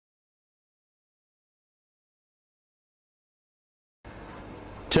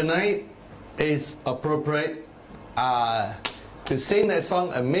Tonight is appropriate to sing that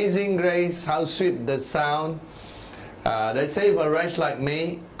song, Amazing Grace, how sweet the sound. They say for a wretch like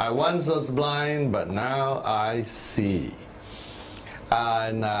me, I once was blind, but now I see.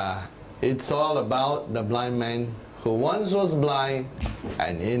 And it's all about the blind man who once was blind,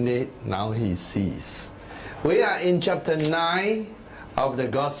 and in it now he sees. We are in chapter 9 of the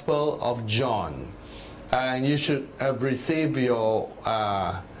Gospel of John. And you should have received your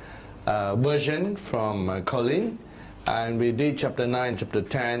version from Colin. And we did chapter 9, chapter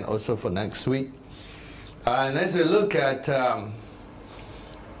 10 also for next week. And as we look at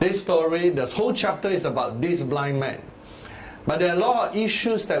this story, the whole chapter is about this blind man. But there are a lot of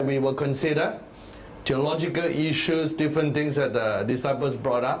issues that we will consider, theological issues, different things that the disciples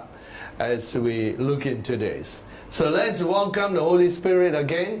brought up as we look into this. So let's welcome the Holy Spirit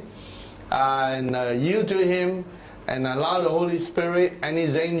again and yield to Him and allow the Holy Spirit and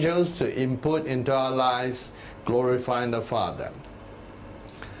His angels to input into our lives, glorifying the Father.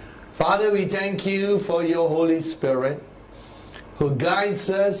 Father, we thank you for your Holy Spirit who guides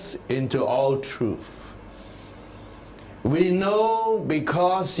us into all truth. We know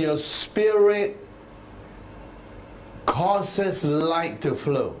because your Spirit causes light to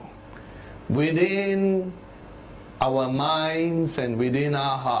flow within our minds and within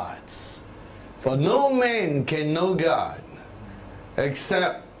our hearts. For no man can know God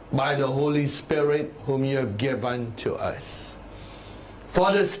except by the Holy Spirit whom you have given to us.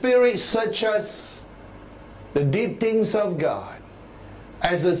 For the Spirit searches the deep things of God,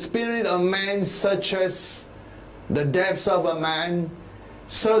 as the spirit of man searches the depths of a man,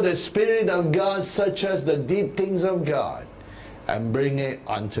 so the Spirit of God searches the deep things of God and bring it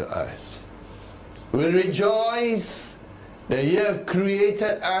unto us. We rejoice that you have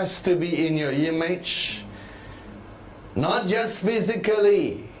created us to be in your image, not just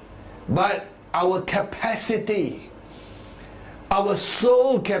physically, but our capacity, our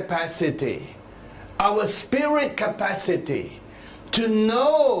soul capacity, our spirit capacity to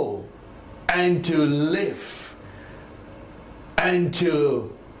know and to live and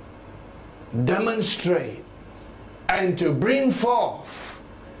to demonstrate and to bring forth,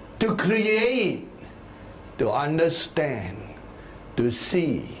 to create, to understand, to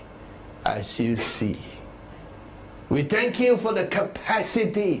see as you see. We thank you for the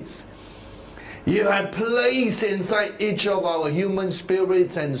capacities you have placed inside each of our human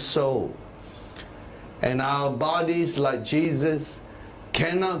spirits and soul. And our bodies, like Jesus,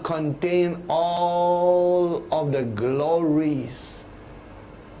 cannot contain all of the glories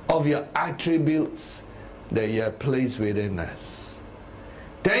of your attributes that you have placed within us.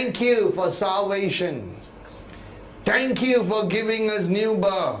 Thank you for salvation. Thank you for giving us new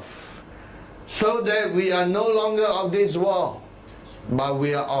birth, so that we are no longer of this world, but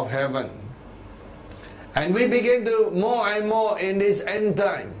we are of heaven. And we begin to more and more in this end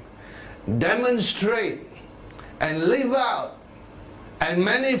time demonstrate and live out and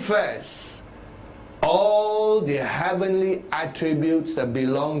manifest all the heavenly attributes that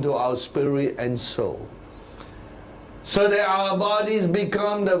belong to our spirit and soul, so that our bodies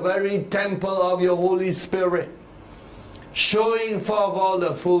become the very temple of your Holy Spirit, showing forth all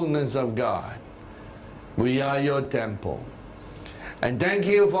the fullness of God. We are your temple. And thank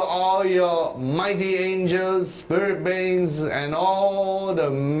you for all your mighty angels, spirit beings, and all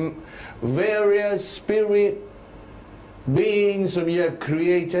the various spirit beings whom you have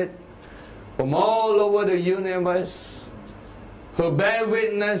created from all over the universe, who bear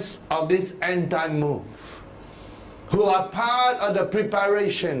witness of this end-time move, who are part of the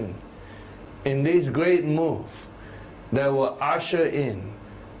preparation in this great move that will usher in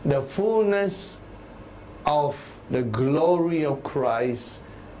the fullness of the glory of Christ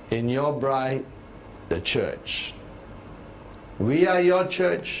in your bride, the church. We are your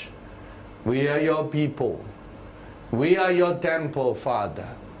church. We are your people. We are your temple, Father.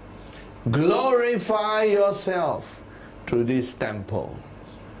 Glorify yourself through this temple.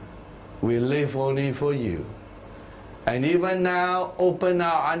 We live only for you. And even now, open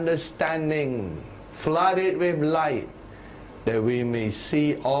our understanding, flood it with light, that we may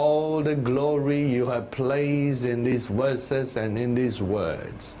see all the glory you have placed in these verses and in these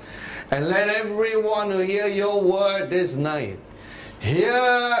words. And let everyone who hear your word this night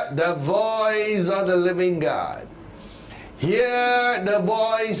hear the voice of the living God. Hear the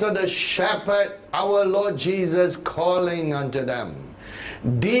voice of the shepherd, our Lord Jesus, calling unto them.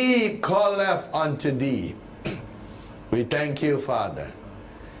 Deep calleth unto deep. We thank you, Father,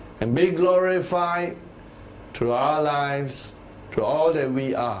 and be glorified through our lives, through all that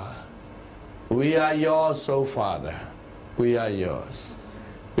we are. We are yours, O Father. We are yours.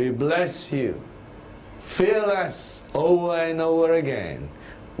 We bless you. Fill us over and over again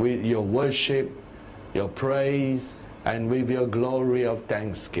with your worship, your praise, and with your glory of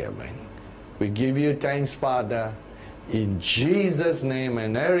thanksgiving. We give you thanks, Father, in Jesus' name.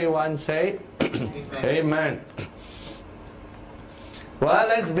 And everyone say, Amen. Amen. Well,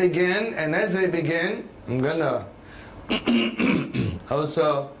 let's begin. And as we begin, I'm going to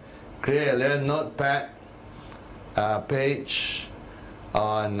also create a little notepad page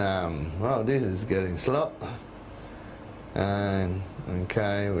on, well, this is getting slow. And,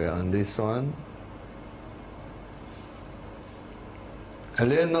 okay, we're on this one. A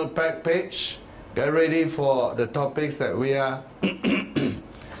little notepad page. Get ready for the topics that we are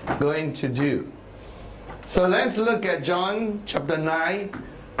going to do. So let's look at John chapter 9,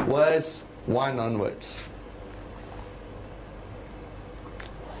 verse 1 onwards.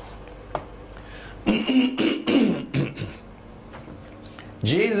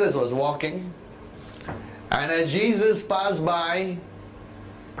 Jesus was walking, and as Jesus passed by,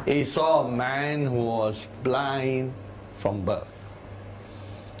 he saw a man who was blind from birth.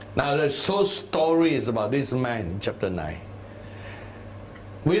 Now there's so stories about this man in chapter 9.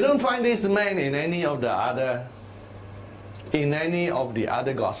 We don't find this man in any of the other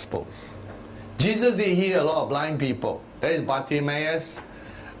Gospels. Jesus did heal a lot of blind people. There is Bartimaeus,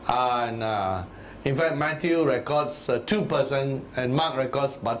 and in fact Matthew records two persons, and Mark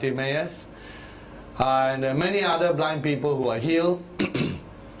records Bartimaeus, and many other blind people who are healed.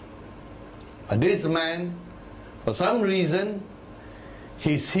 But this man, for some reason,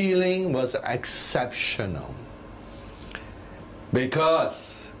 his healing was exceptional,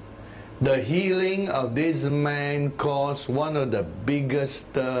 because the healing of this man caused one of the biggest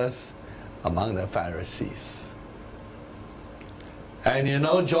stirs among the Pharisees. And you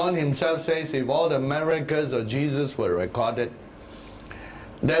know, John himself says if all the miracles of Jesus were recorded,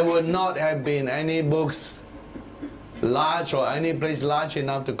 there would not have been any books large or any place large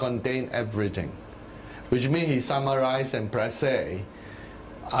enough to contain everything. Which means he summarized and pressed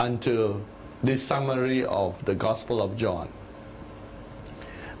unto this summary of the Gospel of John.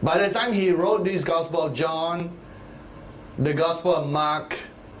 By the time he wrote this Gospel of John, the Gospel of Mark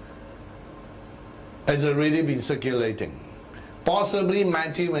has already been circulating. Possibly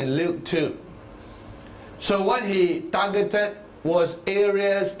Matthew and Luke too. So what he targeted was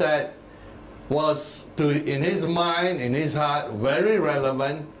areas that was, in his mind, in his heart, very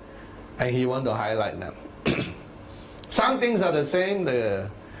relevant, and he wanted to highlight them. Some things are the same,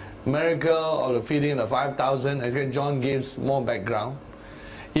 the miracle or the feeding of 5,000, as John gives more background.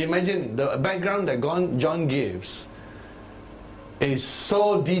 Imagine the background that John gives is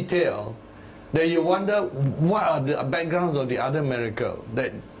so detailed that you wonder what are the backgrounds of the other miracle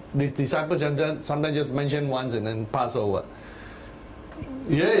that these disciples sometimes just mention once and then pass over.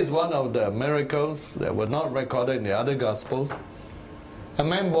 Here is one of the miracles that were not recorded in the other Gospels. A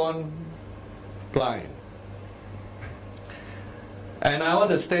man born blind. And I want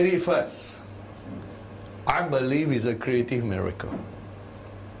to state it first. I believe it's a creative miracle.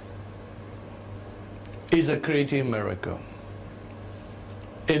 It's a creative miracle.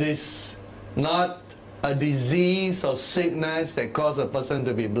 It is not a disease or sickness that causes a person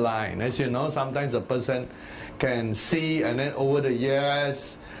to be blind. As you know, sometimes a person can see, and then over the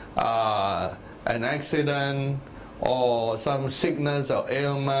years, an accident or some sickness or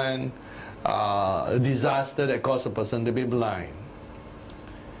ailment, a disaster that causes a person to be blind.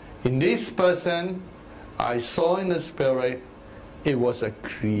 In this person, I saw in the spirit, it was a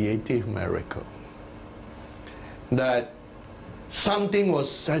creative miracle. That something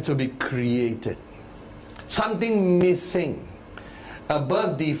had to be created. Something missing, a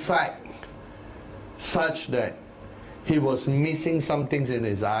birth defect, such that he was missing some things in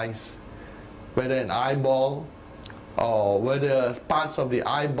his eyes, whether an eyeball or whether parts of the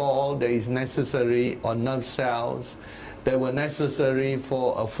eyeball that is necessary, or nerve cells that were necessary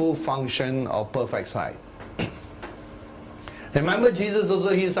for a full function of perfect sight. Remember, Jesus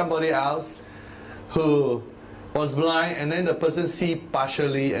also healed somebody else who was blind, and then the person see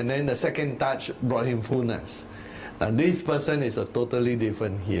partially, and then the second touch brought him fullness. Now this person is a totally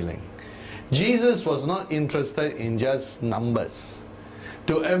different healing. Jesus was not interested in just numbers.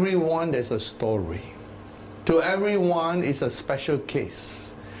 To everyone there's a story. To everyone is a special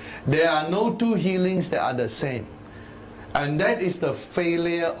case. There are no two healings that are the same. And that is the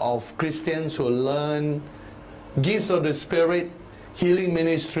failure of Christians who learn gifts of the Spirit, healing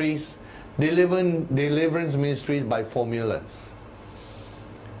ministries, deliverance ministries by formulas.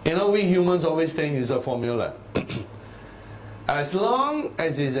 You know, we humans always think it's a formula. As long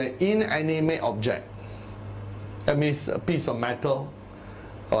as it's an inanimate object, that means a piece of metal,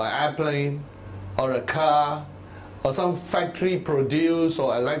 or an airplane, or a car, or some factory produced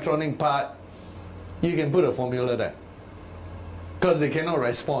or electronic part, you can put a formula there. Because they cannot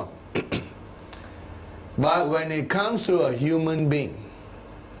respond. But when it comes to a human being,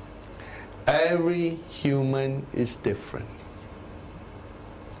 every human is different.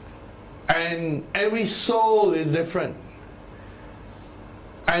 And every soul is different.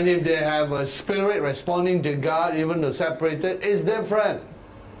 And if they have a spirit responding to God, even though separated, it's different.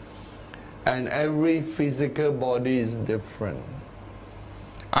 And every physical body is different.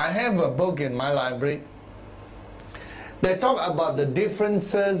 I have a book in my library that talk about the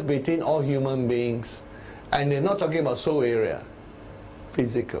differences between all human beings, and they're not talking about soul area,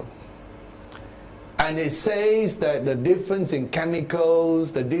 physical. And it says that the difference in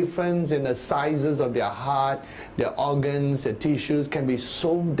chemicals, the difference in the sizes of their heart, their organs, their tissues can be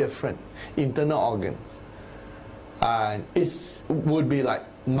so different, internal organs. And it would be like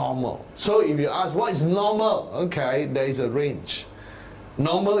normal. So if you ask what is normal, okay, there is a range.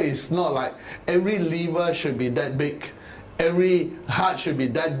 Normal is not like every liver should be that big, every heart should be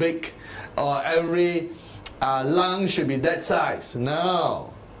that big, or every lung should be that size.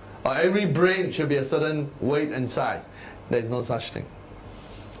 No. Or every brain should be a certain weight and size. There is no such thing.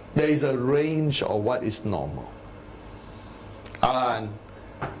 There is a range of what is normal. And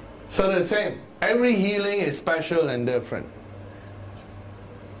so the same. Every healing is special and different.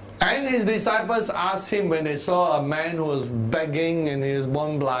 And his disciples asked him when they saw a man who was begging and he was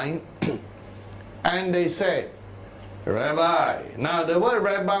born blind. And they said, Rabbi. Now the word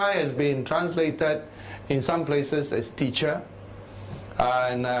rabbi has been translated in some places as teacher.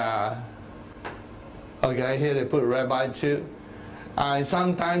 And okay, here they put rabbi too. And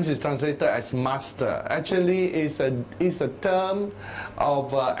sometimes it's translated as master. Actually, it's a term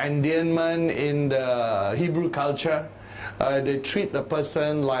of endearment in the Hebrew culture. They treat the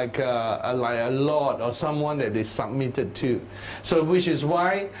person like a lord or someone that they submitted to. So, which is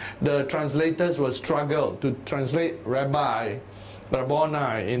why the translators will struggle to translate rabbi,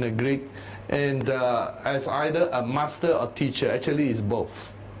 rabboni in the Greek, and as either a master or teacher. Actually, it's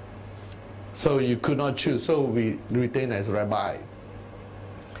both. So you could not choose. So we retain as rabbi.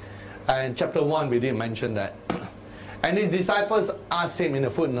 And chapter 1, we didn't mention that. And his disciples asked him in the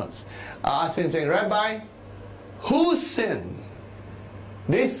footnotes, asked him saying, Rabbi, who sinned?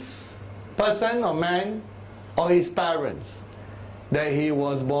 This person or man or his parents that he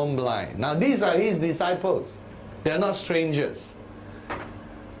was born blind? Now these are his disciples. They are not strangers.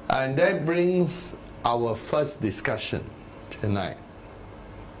 And that brings our first discussion tonight.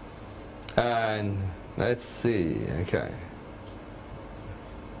 And let's see, okay.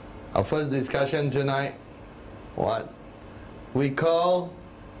 Our first discussion tonight, what we call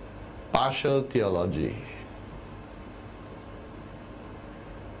partial theology.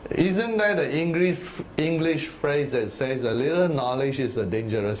 Isn't that the English phrase that says a little knowledge is a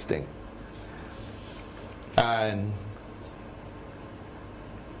dangerous thing? And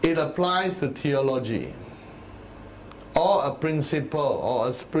it applies to theology, or a principle, or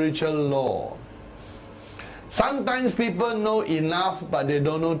a spiritual law. Sometimes people know enough, but they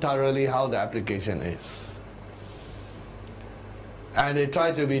don't know thoroughly how the application is. And they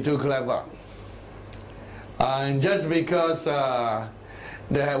try to be too clever. And just because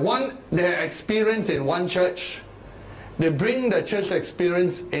they have experience in one church, they bring the church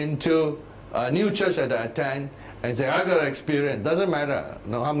experience into a new church that they attend, and say, I got experience. Doesn't matter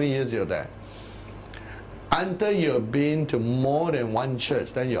how many years you're there. Until you've been to more than one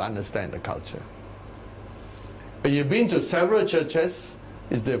church, then you understand the culture. But you've been to several churches,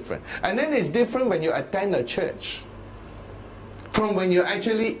 it's different. And then it's different when you attend a church from when you're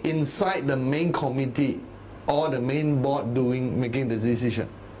actually inside the main committee or the main board making the decision.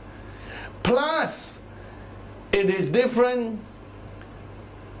 Plus, it is different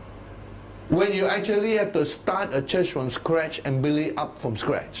when you actually have to start a church from scratch and build it up from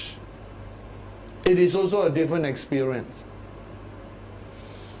scratch. It is also a different experience.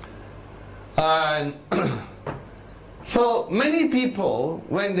 And so many people,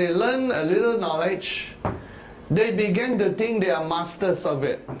 when they learn a little knowledge, they begin to think they are masters of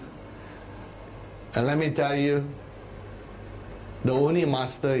it. And let me tell you, the only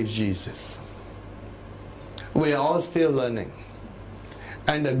master is Jesus. We are all still learning.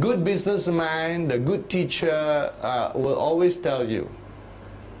 And the good businessman, the good teacher will always tell you,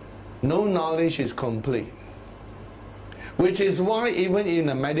 no knowledge is complete. Which is why even in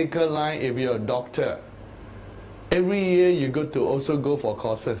the medical line, if you're a doctor, every year you got to also go for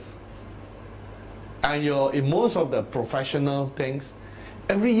courses. And in most of the professional things,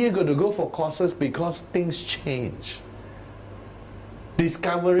 every year you got to go for courses because things change.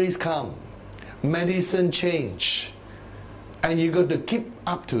 discoveries come, medicine change, and you got to keep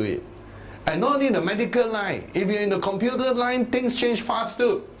up to it. And not in the medical line, if you're in the computer line, things change fast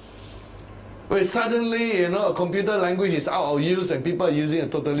too. Where suddenly, a computer language is out of use and people are using a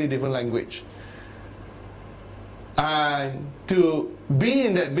totally different language. And to be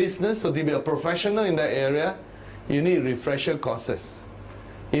in that business, or to be a professional in that area, you need refresher courses.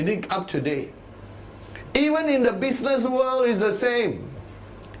 You need up to date. Even in the business world, it's the same.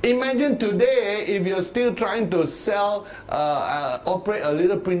 Imagine today if you're still trying to sell, operate a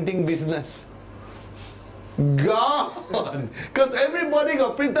little printing business. Gone! Because everybody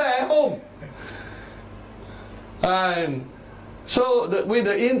got printer at home. And so with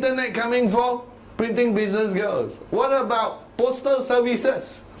the internet coming for, printing business goes. What about postal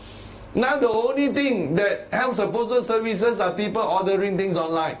services? Now the only thing that helps the postal services are people ordering things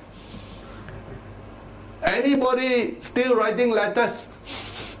online. Anybody still writing letters?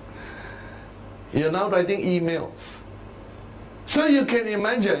 You're now writing emails. So you can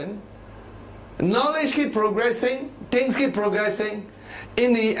imagine, knowledge keep progressing, things keep progressing.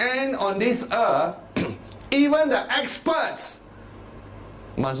 In the end, on this earth, even the experts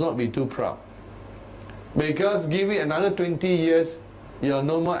must not be too proud. Because give it another 20 years, you're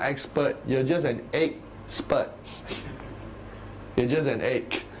no more expert, you're just an egg-spert. You're just an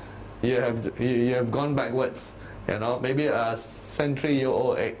egg. You have gone backwards. Maybe a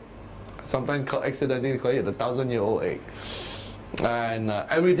century-year-old egg. Sometimes accidentally call it a 1,000-year-old egg. And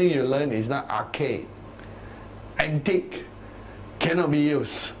everything you learn is not archaic, antique, cannot be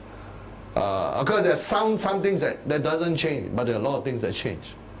used. Of course, there are some things that doesn't change, but there are a lot of things that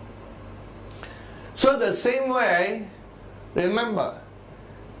change. So the same way, remember,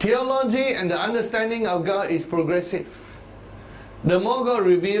 theology and the understanding of God is progressive. The more God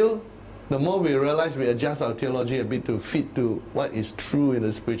reveals, the more we realize we adjust our theology a bit to fit to what is true in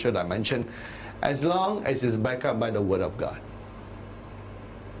the spiritual dimension, as long as it's backed up by the Word of God.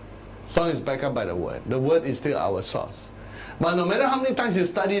 As long as it's backed up by the Word. The Word is still our source. But no matter how many times you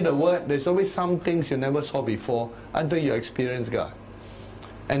study the Word, there's always some things you never saw before until you experience God.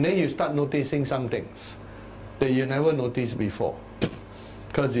 And then you start noticing some things that you never noticed before,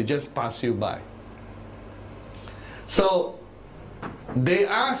 because it just passed you by. So they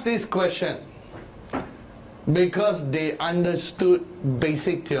asked this question because they understood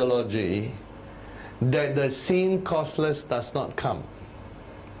basic theology, that the sin causeless does not come,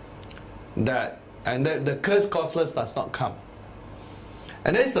 and that the curse causeless does not come.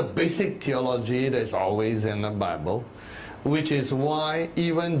 And that's a basic theology that's always in the Bible, which is why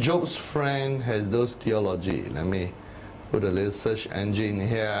even Job's friend has those theology. Let me put a little search engine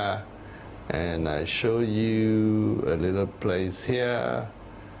here, and I show you a little place here,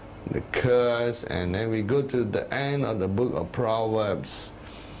 the curse, and then we go to the end of the book of Proverbs,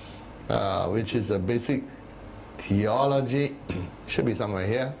 which is a basic theology. Should be somewhere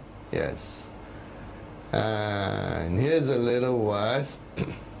here. Yes. And here's a little verse.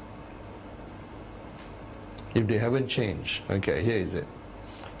 If they haven't changed. Okay, here is it.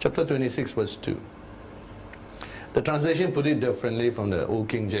 Chapter 26, verse 2. The translation put it differently from the Old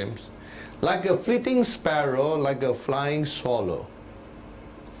King James. Like a fleeting sparrow, like a flying swallow,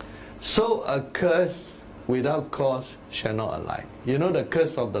 so a curse without cause shall not alight. You know, the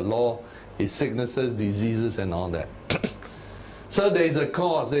curse of the law is sicknesses, diseases, and all that. So there's a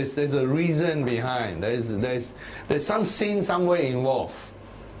cause, there's a reason behind. There's some sin somewhere involved,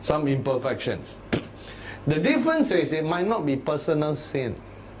 some imperfections. The difference is it might not be personal sin.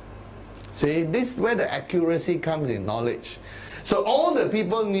 See, this is where the accuracy comes in knowledge. So all the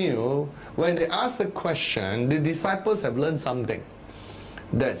people knew, when they asked the question, the disciples have learned something.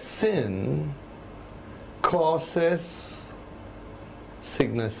 That sin causes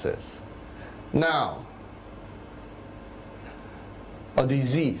sicknesses. Now, a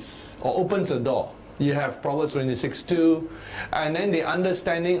disease, or opens a door. You have Proverbs 26:2, and then the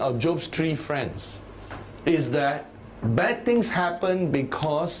understanding of Job's 3 friends is that bad things happen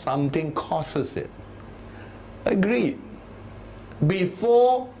because something causes it. Agreed.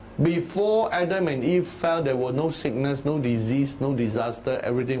 Before Adam and Eve fell, there was no sickness, no disease, no disaster,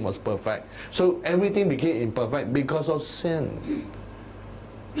 everything was perfect. So everything became imperfect because of sin.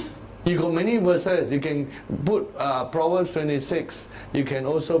 You got many verses. You can put Proverbs 26. You can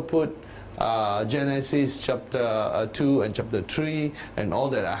also put Genesis chapter 2 and chapter 3 and all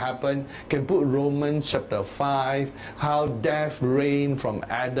that happened. Can put Romans chapter 5, how death reigned from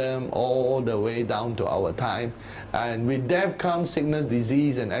Adam all the way down to our time, and with death comes sickness,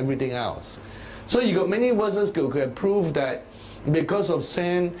 disease, and everything else. So you got many verses that could prove that Because of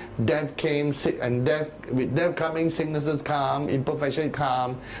sin, death came, and with death coming, sicknesses come, imperfection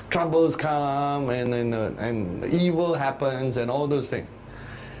come, troubles come, and evil happens, and all those things.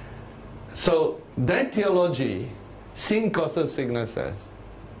 So that theology, sin causes sicknesses,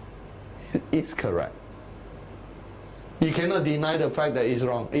 it's correct. You cannot deny the fact that it's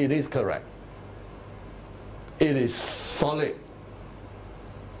wrong. It is correct. It is solid.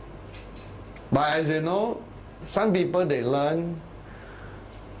 But as you know, some people, they learn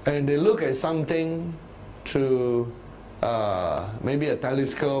and they look at something through maybe a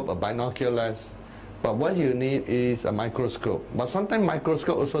telescope, a binoculars, but what you need is a microscope. But sometimes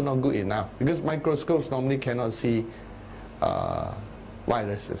microscope also not good enough, because microscopes normally cannot see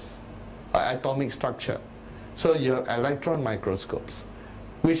viruses, atomic structure. So you have electron microscopes,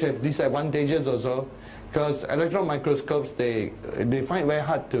 which have disadvantages also, because electron microscopes, they find it very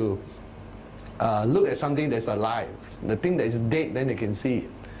hard to look at something that's alive. The thing that is dead, then they can see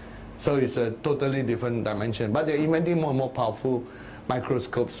it. So it's a totally different dimension. But they're inventing more and more powerful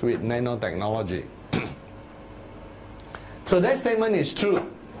microscopes with nanotechnology. So that statement is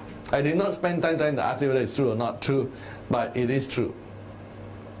true. I did not spend time trying to ask you whether it's true or not true, but it is true.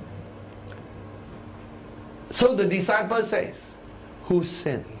 So the disciple says, who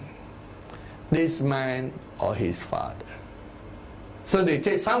sinned? This man or his father? So they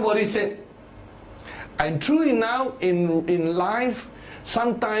say, somebody sinned. And true enough, in life,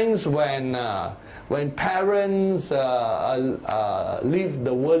 sometimes when parents live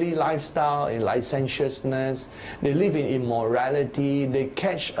the worldly lifestyle in licentiousness, they live in immorality, they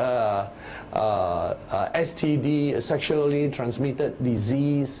catch STD, a sexually transmitted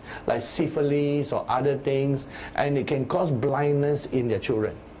disease like syphilis or other things, and it can cause blindness in their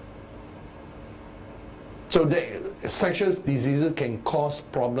children. So sexual diseases can cause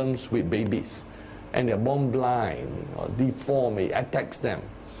problems with babies, and they're born blind or deformed, it attacks them.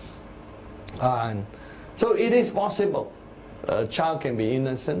 And so it is possible. A child can be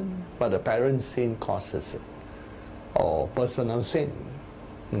innocent, but the parent's sin causes it. Or personal sin,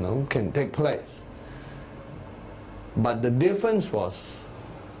 can take place. But the difference was,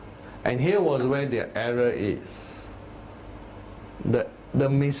 and here was where the error is, the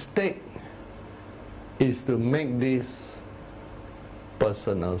mistake is to make this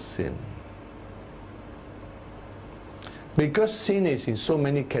personal sin. Because sin is in so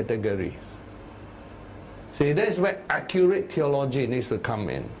many categories. See, that's where accurate theology needs to come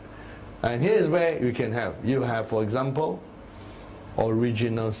in. And here's where you have, for example,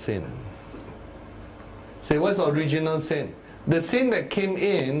 original sin. See, what's original sin? The sin that came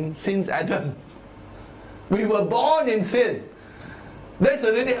in since Adam. We were born in sin. That's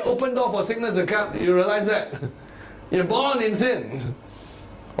already an open door for sickness to come. You realize that? You're born in sin.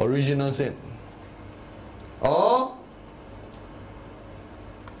 Original sin. Or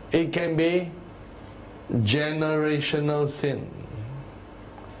it can be generational sin.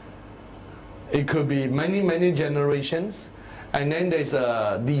 It could be many, many generations, and then there's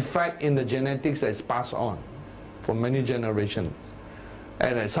a defect in the genetics that's passed on for many generations.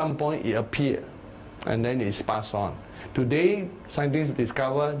 And at some point it appears, and then it's passed on. Today, scientists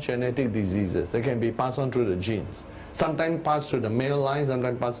discover genetic diseases. They can be passed on through the genes. Sometimes passed through the male line,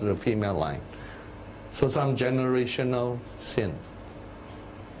 sometimes passed through the female line. So some generational sin.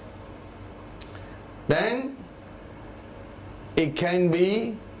 Then it can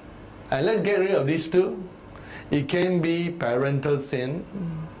be, and let's get rid of these two, it can be parental sin.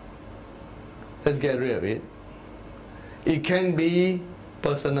 Let's get rid of it. It can be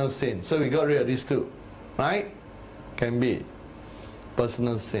personal sin. So we got rid of these two, right? Can be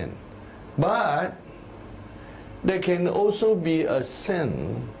personal sin. But there can also be a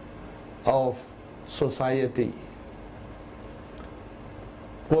sin of society.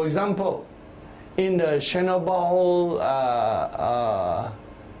 For example, in the Chernobyl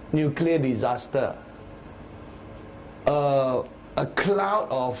nuclear disaster, a cloud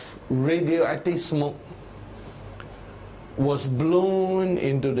of radioactive smoke was blown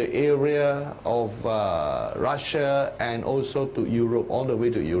into the area of Russia and also to Europe, all the way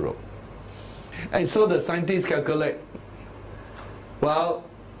to Europe. And so the scientists calculate, well,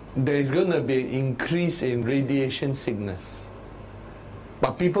 there's going to be an increase in radiation sickness.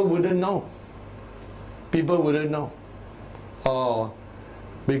 But people wouldn't know. People wouldn't know.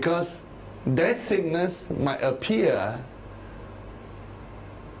 Because that sickness might appear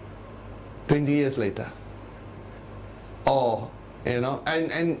 20 years later.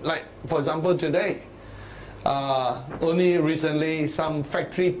 And like, for example, today, only recently some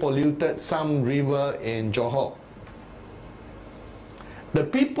factory polluted some river in Johor. The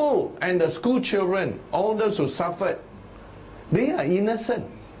people and the school children, all those who suffered, They are innocent.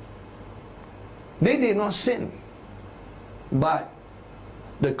 They did not sin. But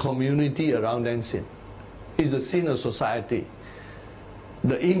the community around them sin. It's the sin of society.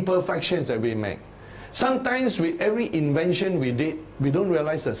 The imperfections that we make. Sometimes with every invention we did, we don't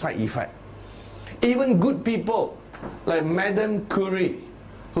realize the side effect. Even good people like Madame Curie,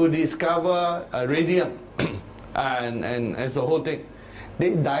 who discovered radium and as the whole thing,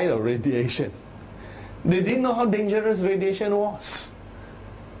 they died of radiation. They didn't know how dangerous radiation was.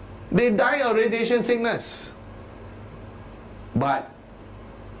 They died of radiation sickness. But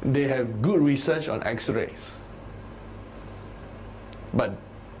they have good research on X-rays. But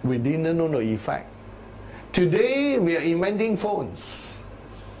we didn't know the effect. Today we are inventing phones.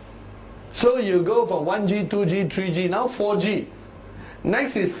 So you go from 1G, 2G, 3G, now 4G.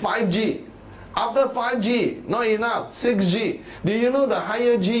 Next is 5G. After 5G, not enough, 6G. Do you know the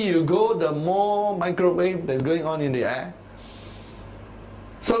higher G you go, the more microwave that's going on in the air?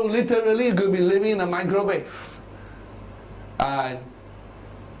 So literally you could be living in a microwave. And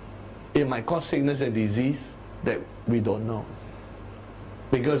it might cause sickness and disease that we don't know.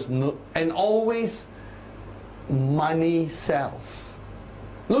 Because and always money sells.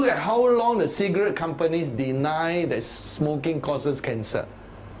 Look at how long the cigarette companies deny that smoking causes cancer.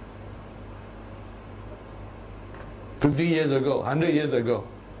 50 years ago, 100 years ago,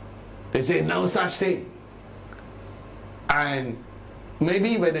 they say no such thing. And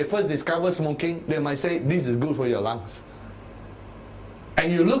maybe when they first discover smoking, they might say this is good for your lungs.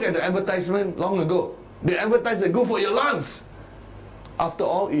 And you look at the advertisement long ago, they advertise it good for your lungs. After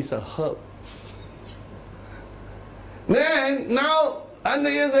all, it's a herb. Then, now, 100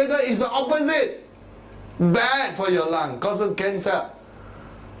 years later, it's the opposite. Bad for your lung, causes cancer.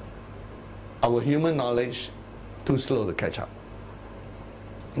 Our human knowledge, too slow to catch up.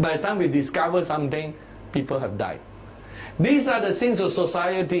 By the time we discover something, people have died. These are the sins of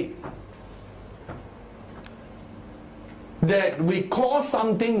society. That we cause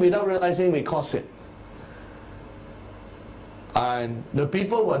something without realizing we cause it. And the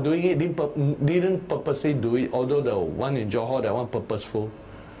people who are doing it didn't purposely do it, although the one in Johor, that one purposeful.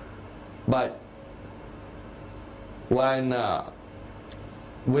 But when a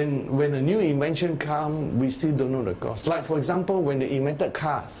new invention comes, we still don't know the cause. Like for example, when they invented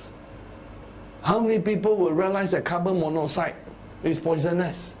cars, how many people will realize that carbon monoxide is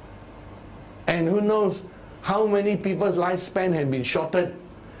poisonous? And who knows how many people's lifespan have been shortened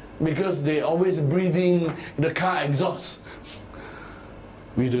because they're always breathing the car exhaust.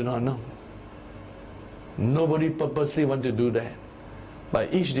 We do not know. Nobody purposely want to do that.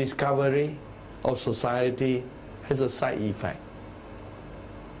 But each discovery of society has a side effect.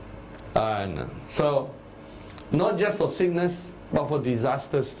 And so, not just for sickness, but for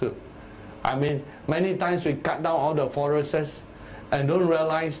disasters too. I mean, many times we cut down all the forests and don't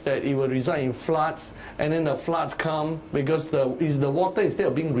realize that it will result in floods, and then the floods come because the water, instead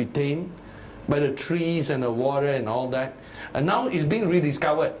of being retained by the trees and the water and all that, and now it's being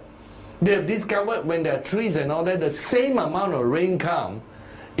rediscovered. They have discovered when there are trees and all that, the same amount of rain come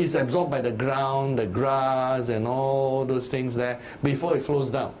is absorbed by the ground, the grass and all those things there before it flows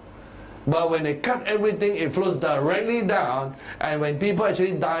down. But when they cut everything, it flows directly down, and when people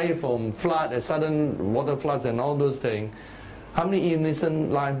actually die from flood and sudden water floods and all those things, how many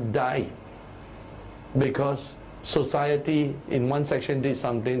innocent lives died? Because society in one section did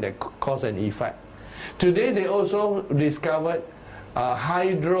something that caused an effect. Today they also discovered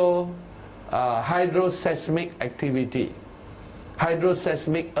hydroseismic activity,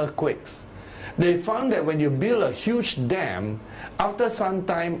 hydroseismic earthquakes. They found that when you build a huge dam, after some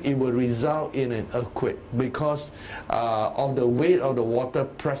time it will result in an earthquake because of the weight of the water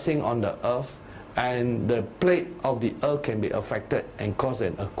pressing on the earth, and the plate of the earth can be affected and cause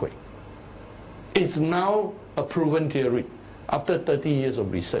an earthquake. It's now a proven theory after 30 years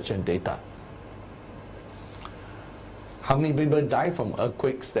of research and data. How many people die from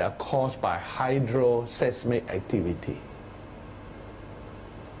earthquakes that are caused by hydroseismic activity?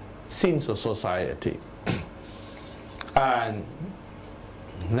 Sins of society. And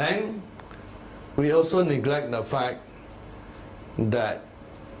then we also neglect the fact that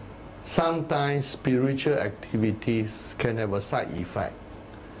sometimes spiritual activities can have a side effect,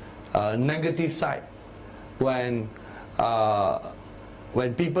 negative side. When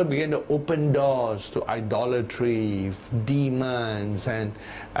people begin to open doors to idolatry, demons, and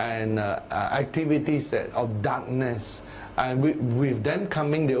activities of darkness, and with them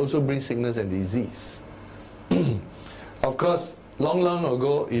coming, they also bring sickness and disease. Of course, long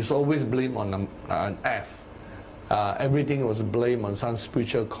ago, it's always blamed on an F. Everything was blamed on some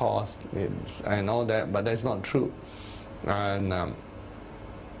spiritual cause and all that, but that's not true. And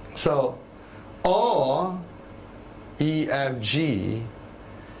so, or EFG,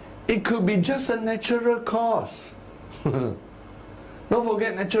 it could be just a natural cause. Don't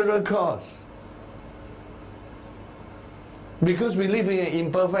forget natural cause. Because we live in an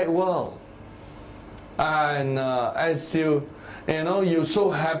imperfect world. And as you so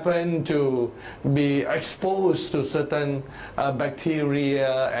happen to be exposed to certain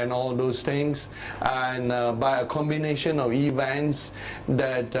bacteria and all those things, and by a combination of events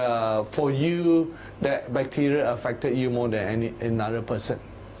that for you, that bacteria affected you more than any another person.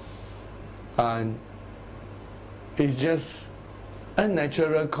 And it's just a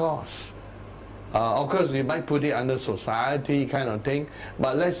natural cause. Of course, you might put it under society kind of thing,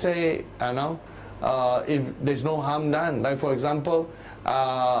 but let's say, if there's no harm done, like for example,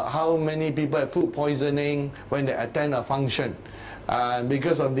 how many people have food poisoning when they attend a function, and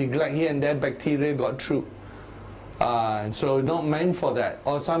because of neglect here and there, bacteria got through, and so not meant for that.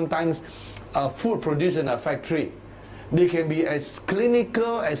 Or sometimes food produced in a factory, they can be as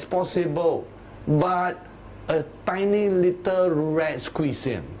clinical as possible, but a tiny little rat squeeze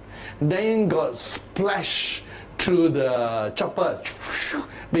in, then got splashed through the chopper,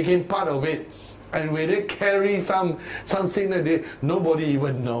 became part of it. And will it carry something that nobody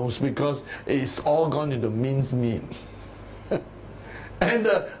even knows, because it's all gone into minced meat. And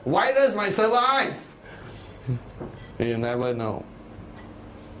the virus might survive. You never know.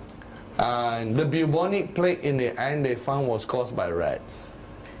 And the bubonic plague, in the end, they found was caused by rats.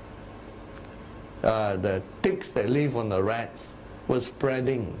 The ticks that live on the rats were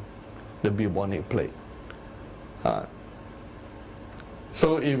spreading the bubonic plague.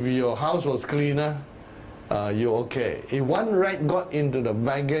 So if your house was cleaner, you're okay. If one rat got into the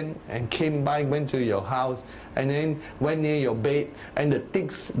wagon and came by, went to your house, and then went near your bed, and the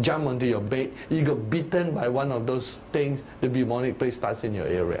ticks jumped onto your bed, you got bitten by one of those things, the bubonic plague starts in your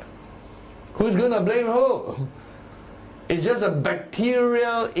area. Who's going to blame who? It's just a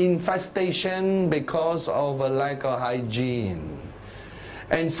bacterial infestation because of a lack of hygiene.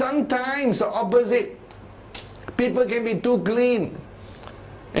 And sometimes the opposite. People can be too clean.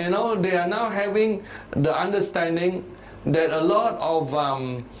 They are now having the understanding that a lot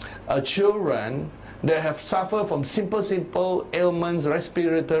of children that have suffered from simple ailments,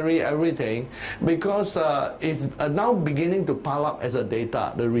 respiratory, everything, because it's now beginning to pile up as a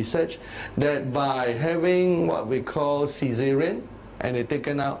data, the research, that by having what we call cesarean, and they're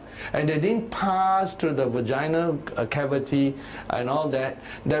taken out, and they didn't pass through the vaginal cavity and all that,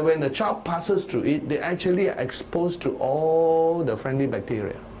 that when the child passes through it, they actually are exposed to all the friendly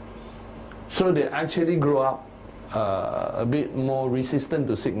bacteria. So they actually grow up a bit more resistant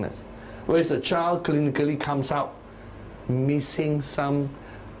to sickness. Whereas the child clinically comes out missing some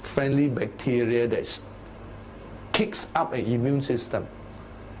friendly bacteria that kicks up an immune system.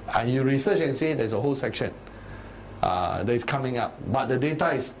 And you research and see there's a whole section that is coming up, but the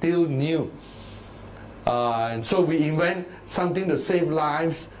data is still new. And so we invent something to save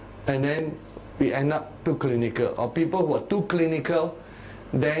lives, and then we end up too clinical. Or people who are too clinical,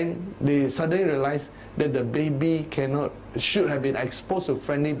 then they suddenly realize that the baby should have been exposed to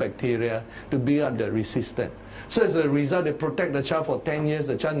friendly bacteria to build up the resistance. So as a result, they protect the child for 10 years,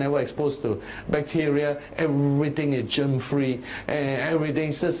 the child never exposed to bacteria, everything is germ-free, and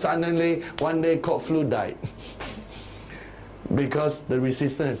everything. So suddenly, one day, caught flu, died. Because the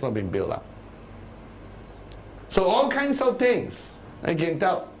resistance has not been built up. So all kinds of things, I can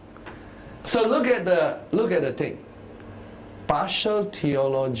tell. So look at the thing. Partial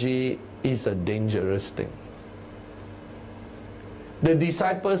theology is a dangerous thing. The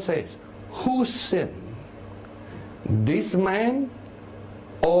disciple says, who sinned? This man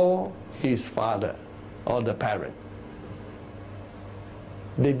or his father or the parent?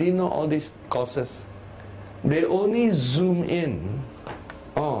 They didn't know all these causes. They only zoom in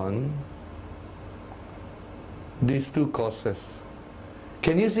on these two causes.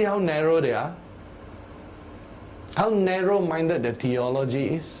 Can you see how narrow they are? How narrow-minded the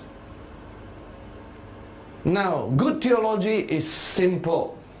theology is? Now, good theology is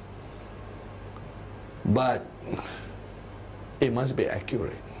simple, but it must be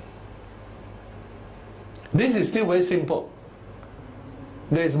accurate. This is still very simple.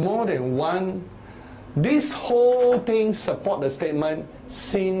 There's more than one. This whole thing supports the statement,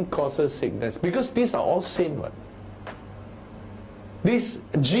 sin causes sickness, because these are all sin. What? This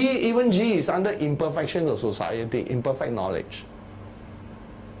even G is under imperfection of society, imperfect knowledge.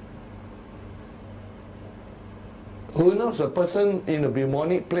 Who knows, a person in a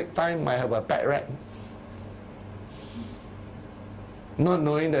bubonic plague time might have a pet rat, not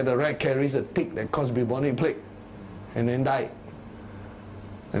knowing that the rat carries a tick that causes bubonic plague. and then died.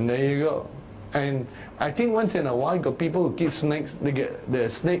 And there you go. And I think once in a while, got people who keep snakes, the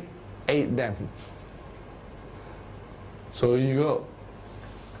snake ate them. So you go.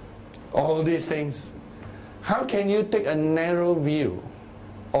 All these things. How can you take a narrow view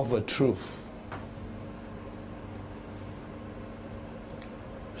of a truth?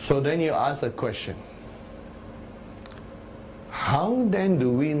 So then you ask the question, how then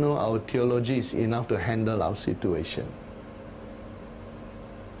do we know our theology is enough to handle our situation?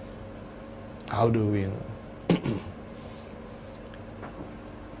 How do we know?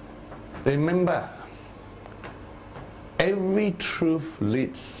 Remember, every truth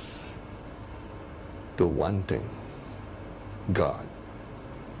leads to one thing: God.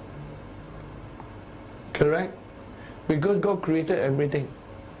 Correct? Because God created everything.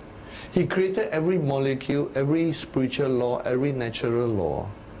 He created every molecule, every spiritual law, every natural law.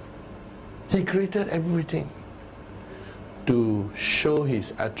 He created everything to show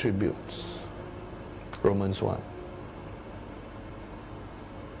His attributes. Romans 1.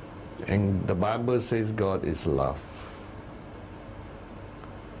 And the Bible says God is love.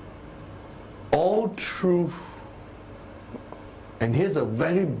 All truth, and here's a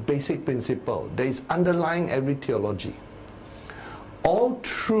very basic principle that is underlying every theology. All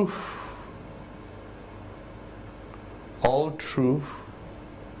truth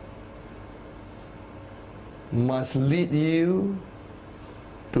must lead you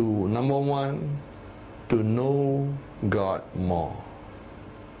to, number one, to know God more.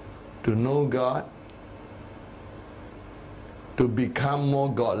 To know God, to become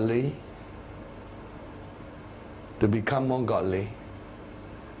more godly, to become more godly,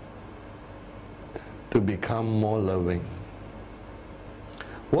 to become more loving.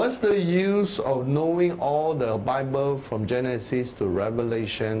 What's the use of knowing all the Bible from Genesis to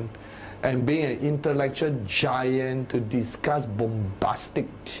Revelation and being an intellectual giant to discuss bombastic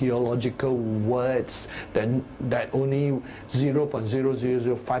theological words that only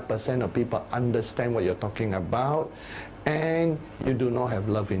 0.0005% of people understand what you're talking about, and you do not have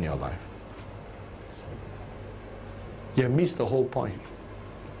love in your life? You missed the whole point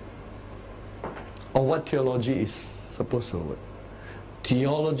of what theology is supposed to work.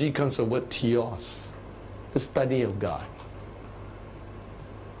 Theology comes from the word theos, the study of God.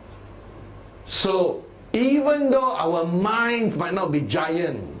 So, even though our minds might not be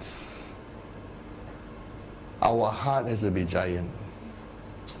giants, our heart has to be giant.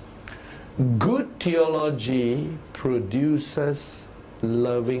 Good theology produces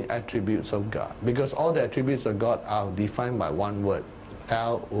loving attributes of God, because all the attributes of God are defined by one word: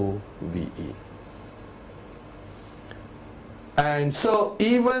 L-O-V-E. And so,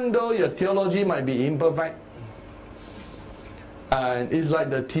 even though your theology might be imperfect, and it's like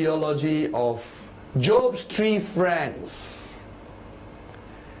the theology of Job's 3 friends.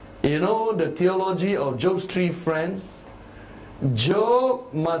 You know the theology of Job's 3 friends?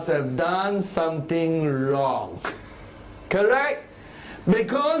 Job must have done something wrong. Correct?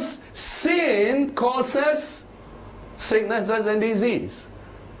 Because sin causes sicknesses and disease.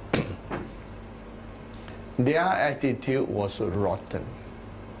 Their attitude was rotten.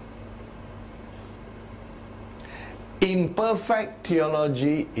 Imperfect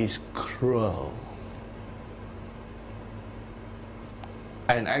theology is cruel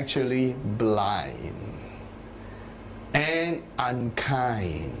and actually blind and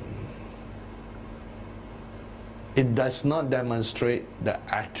unkind. It does not demonstrate the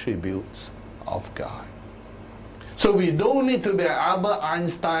attributes of God. So we don't need to be Albert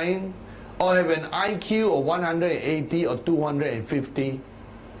Einstein or have an IQ of 180 or 250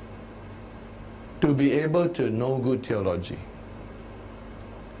 to be able to know good theology.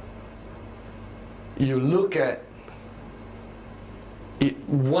 You look at it,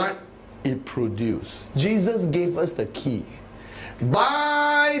 what it produced. Jesus gave us the key.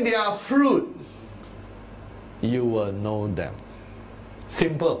 By their fruit, you will know them.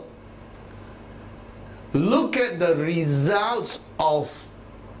 Simple. Look at the results of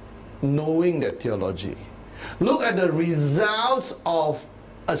knowing the theology. Look at the results of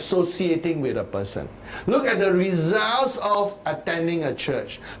associating with a person. Look at the results of attending a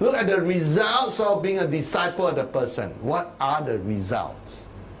church. Look at the results of being a disciple of the person. What are the results?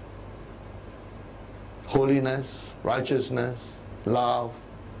 Holiness, righteousness, love,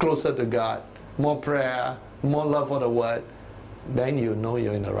 closer to God, more prayer, more love for the word. Then you know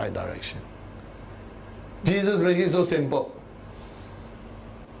you're in the right direction. Jesus makes it so simple.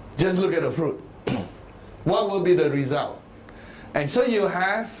 Just look at the fruit. What will be the result? And so you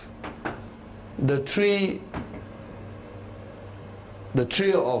have the trio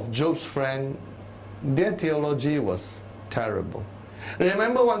of Job's friend their theology was terrible.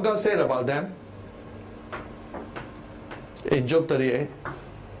 Remember what God said about them? In Job 38,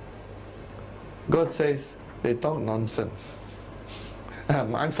 God says, they talk nonsense.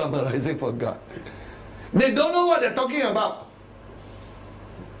 I'm summarizing for God. They don't know what they're talking about.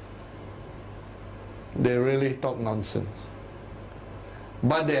 They really talk nonsense.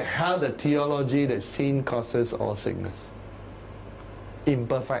 But they held a theology that sin causes all sickness.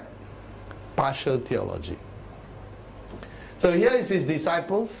 Imperfect, partial theology. So here is his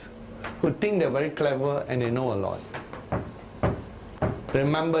disciples who think they're very clever and they know a lot.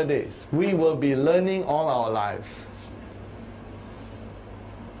 Remember this, we will be learning all our lives.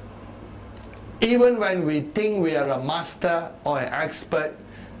 Even when we think we are a master or an expert,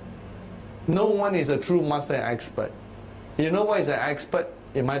 no one is a true master and expert. You know what is an expert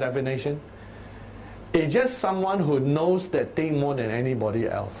in my definition? It's just someone who knows that thing more than anybody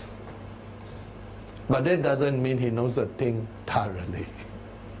else. But that doesn't mean he knows the thing thoroughly.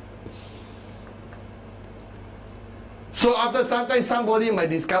 So after some time, somebody might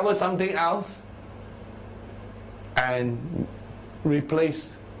discover something else and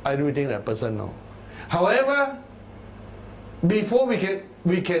replace everything that person knows. However, before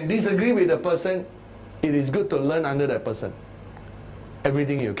we can disagree with the person, it is good to learn under that person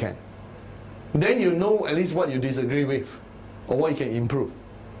everything you can. Then you know at least what you disagree with or what you can improve.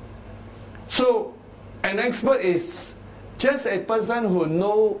 So an expert is just a person who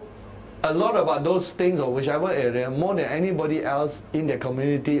knows a lot about those things or whichever area more than anybody else in their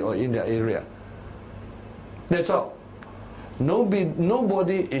community or in their area. That's all.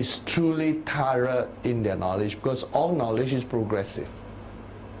 Nobody is truly thorough in their knowledge because all knowledge is progressive.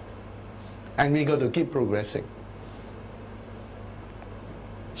 And we got to keep progressing.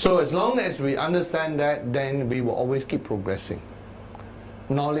 So as long as we understand that, then we will always keep progressing.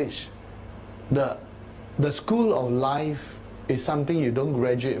 Knowledge. The school of life is something you don't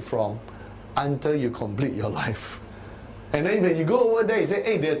graduate from until you complete your life. And then when you go over there, you say,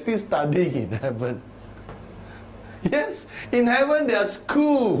 hey, they're still studying in heaven. Yes, in heaven there are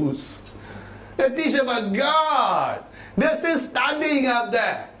schools. They teach about God. They're still studying up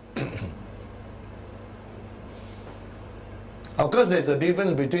there. Of course, there's a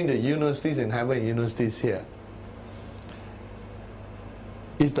difference between the universities in heaven and universities here.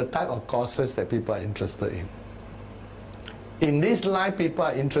 It's the type of courses that people are interested in. In this life, people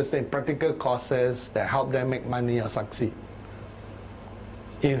are interested in practical courses that help them make money or succeed.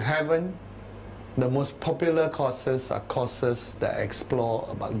 In heaven, the most popular courses are courses that explore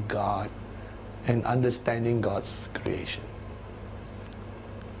about God and understanding God's creation.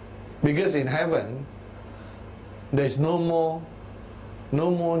 Because in heaven, there's no more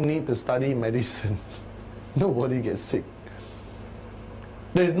need to study medicine. Nobody gets sick.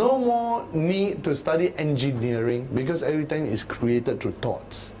 There's no more need to study engineering because everything is created through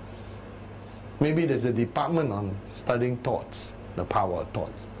thoughts. Maybe there's a department on studying thoughts, the power of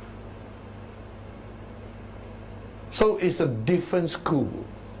thoughts. So it's a different school,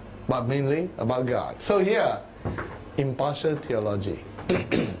 but mainly about God. So here, impartial theology.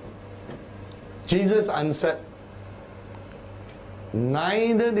 Jesus answered,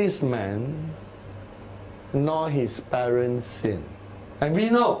 neither this man nor his parents sinned. And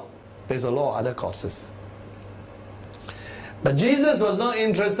we know there's a lot of other causes. But Jesus was not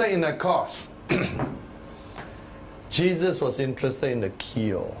interested in the cause. Jesus was interested in the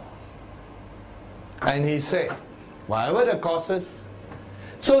cure. And he said, whatever the causes.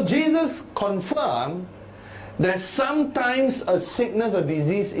 So Jesus confirmed that sometimes a sickness or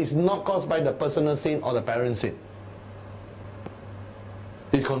disease is not caused by the personal sin or the parent sin.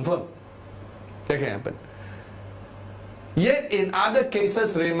 It's confirmed. That can happen. Yet in other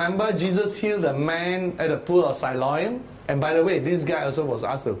cases, remember Jesus healed a man at the pool of Siloam. And by the way, this guy also was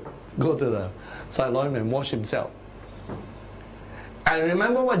asked to go to the Siloam and wash himself. And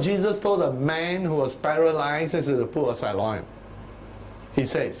remember what Jesus told a man who was paralyzed at the pool of Siloam. He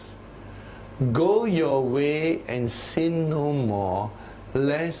says, go your way and sin no more,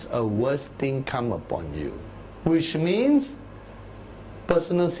 lest a worse thing come upon you. Which means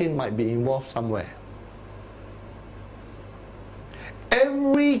personal sin might be involved somewhere.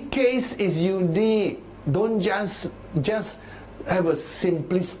 Every case is unique. Don't just have a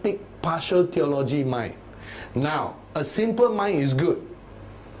simplistic, partial theology mind. Now, a simple mind is good.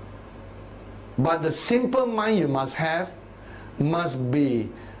 But the simple mind you must have must be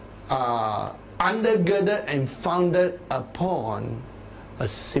undergirded and founded upon a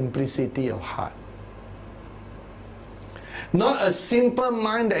simplicity of heart. Not a simple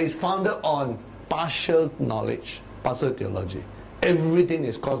mind that is founded on partial knowledge, partial theology. everything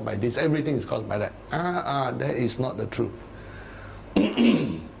is caused by this, everything is caused by that. That is not the truth.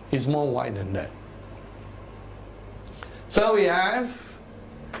 It's more wide than that. So we have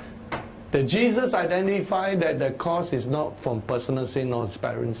that Jesus identified that the cause is not from personal sin or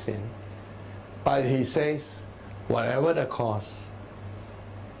parent sin. But he says, whatever the cause,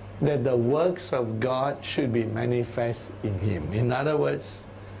 that the works of God should be manifest in him. In other words,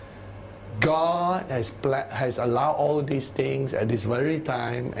 God has allowed all these things at this very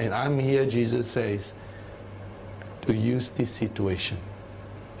time, and I'm here, Jesus says, to use this situation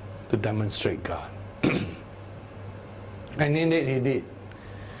to demonstrate God. And indeed he did.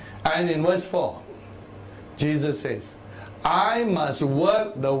 And in verse 4, Jesus says, I must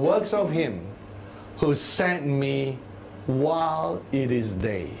work the works of him who sent me while it is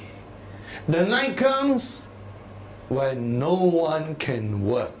day. The night comes when no one can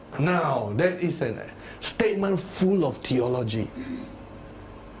work. Now, that is a statement full of theology.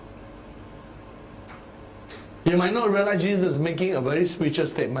 You might not realize Jesus is making a very spiritual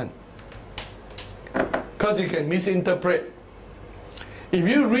statement, because you can misinterpret. If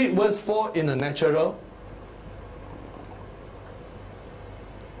you read verse 4 in the natural,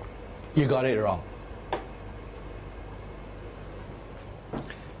 you got it wrong.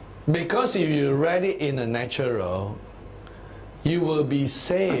 Because if you read it in the natural, you will be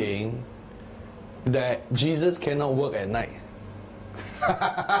saying that Jesus cannot work at night.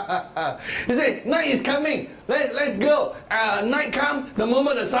 You say, night is coming, let's go. Night come, the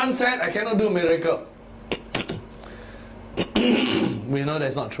moment the sun set, I cannot do a miracle. We know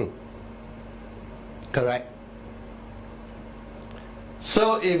that's not true. Correct?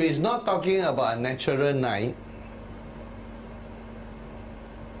 So if he's not talking about a natural night,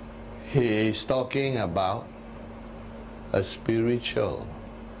 he is talking about a spiritual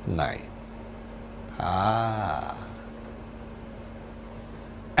night.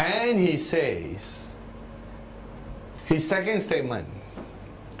 And he says, his second statement,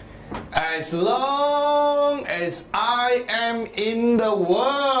 as long as I am in the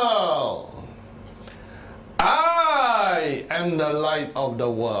world, I am the light of the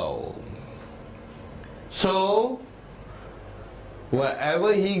world. So,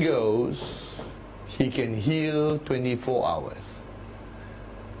 wherever he goes, he can heal 24 hours.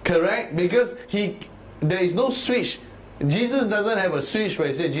 Correct? Because there is no switch. Jesus doesn't have a switch where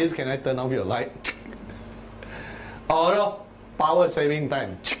he says, Jesus, can I turn off your light? Or power saving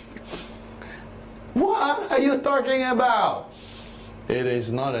time. What are you talking about? It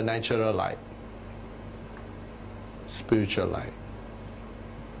is not a natural light. Spiritual light.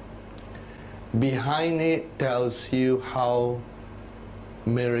 Behind it tells you how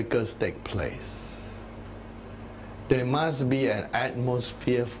miracles take place. There must be an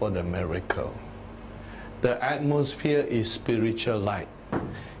atmosphere for the miracle. The atmosphere is spiritual light.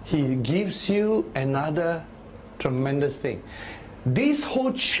 He gives you another tremendous thing. This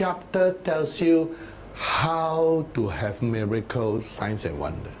whole chapter tells you how to have miracles, signs and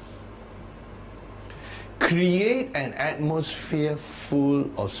wonders. Create an atmosphere full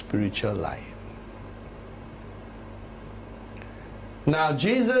of spiritual light. Now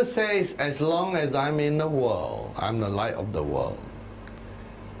Jesus says, as long as I'm in the world, I'm the light of the world.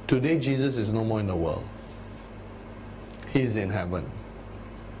 Today Jesus is no more in the world. He's in heaven.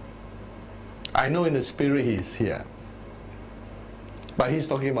 I know in the spirit he's here. But he's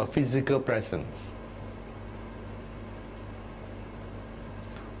talking about physical presence.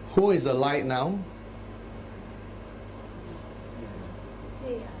 Who is the light now?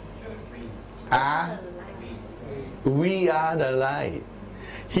 We are the light.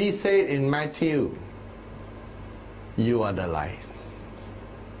 He said in Matthew, you are the light.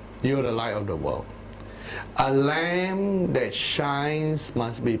 You are the light of the world. A lamp that shines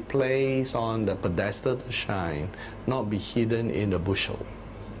must be placed on the pedestal to shine, not be hidden in the bushel,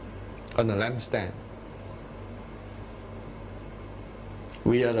 on the lampstand.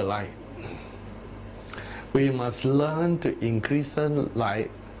 We are the light. We must learn to increase the light.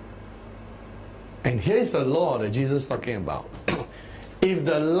 And here's the law that Jesus is talking about. If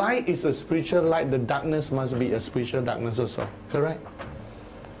the light is a spiritual light, the darkness must be a spiritual darkness also. Correct?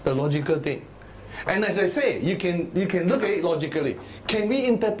 The logical thing. And as I say, you can look at it logically. Can we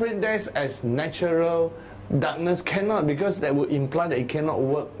interpret this as natural darkness? Cannot, because that would imply that it cannot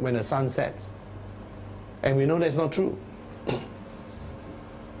work when the sun sets. And we know that's not true.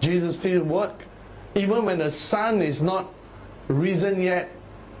 Jesus still works. Even when the sun is not risen yet,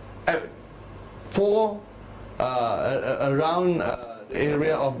 at around the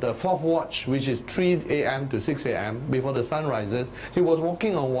area of the fourth watch, which is 3 a.m. to 6 a.m., before the sun rises, he was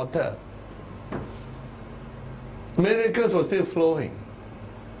walking on water. Miracles were still flowing.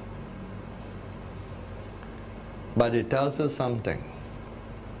 But it tells us something.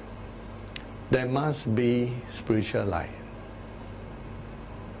 There must be spiritual light.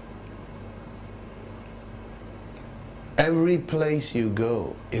 Every place you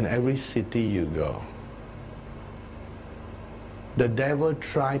go, in every city you go, the devil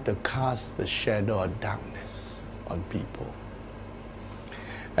tried to cast the shadow of darkness on people.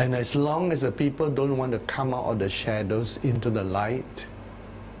 And as long as the people don't want to come out of the shadows into the light,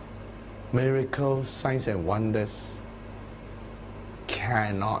 miracles, signs and wonders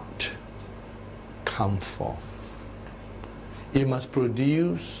cannot come forth. You must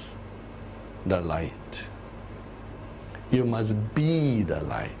produce the light. You must be the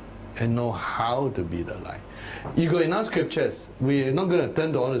light and know how to be the light. You go in our scriptures. We're not going to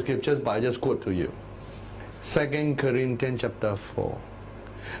turn to all the scriptures, but I just quote to you. 2 Corinthians chapter 4.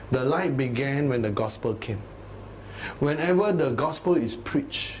 The light began when the gospel came. Whenever the gospel is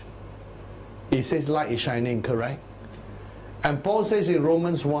preached, it says light is shining, correct? And Paul says in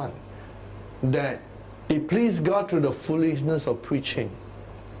Romans 1 that it pleased God through the foolishness of preaching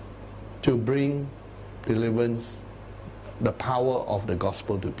to bring deliverance, the power of the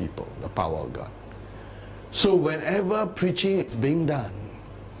gospel to people, the power of God. So whenever preaching is being done,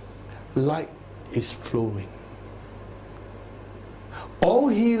 light is flowing. All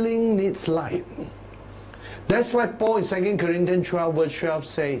healing needs light. That's why Paul in 2 Corinthians 12 verse 12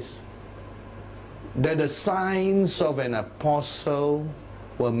 says that the signs of an apostle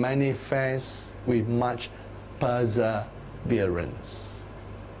will manifest with much perseverance.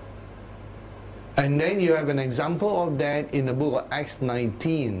 And then you have an example of that in the book of Acts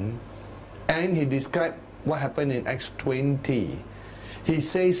 19, and he described what happened in Acts 20. He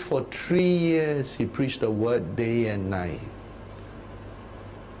says for 3 years he preached the word day and night.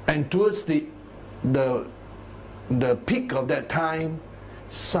 And towards the peak of that time,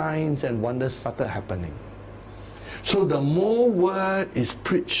 signs and wonders started happening. So the more word is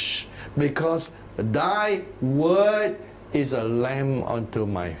preached, because thy word is a lamp unto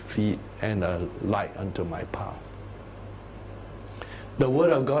my feet and a light unto my path. The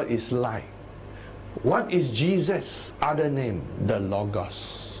word of God is light. What is Jesus' other name? The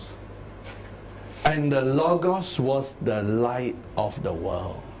Logos. And the Logos was the light of the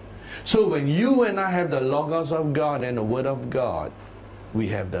world. So when you and I have the Logos of God and the Word of God, we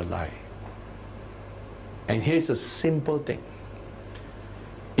have the light. And here's a simple thing.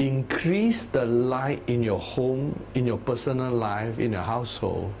 Increase the light in your home, in your personal life, in your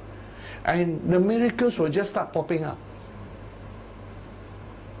household, and the miracles will just start popping up.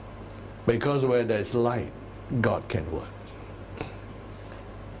 Because where there's light, God can work.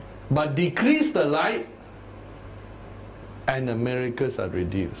 But decrease the light, and the miracles are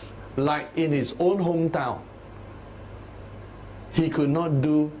reduced. Like in his own hometown, he could not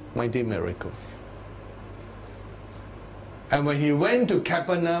do mighty miracles. And when he went to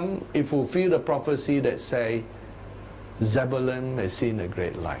Capernaum, it fulfilled the prophecy that say, Zebulun has seen a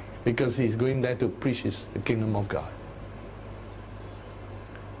great light. Because he's going there to preach the kingdom of God.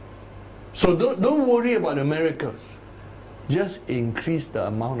 So don't worry about the miracles. Just increase the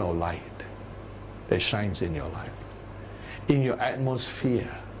amount of light that shines in your life, in your atmosphere,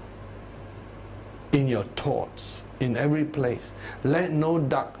 in your thoughts, in every place. Let no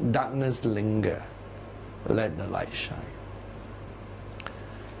darkness linger. Let the light shine.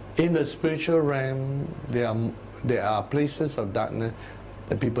 In the spiritual realm, there are places of darkness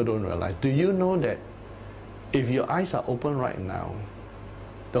that people don't realize. Do you know that if your eyes are open right now,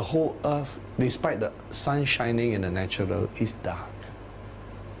 the whole earth, despite the sun shining in the natural, is dark?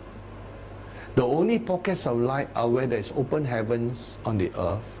 The only pockets of light are where there is open heavens on the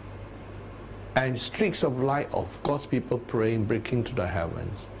earth and streaks of light of God's people praying, breaking through the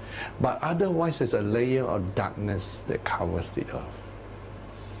heavens. But otherwise there's a layer of darkness that covers the earth.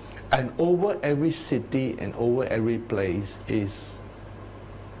 And over every city and over every place is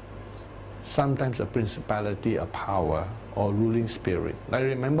sometimes a principality, a power, or ruling spirit. I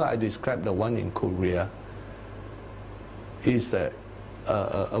remember I described the one in Korea. Is that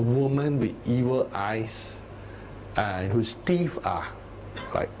a woman with evil eyes and whose teeth are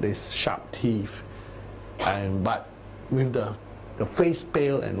like this sharp teeth, and but with the face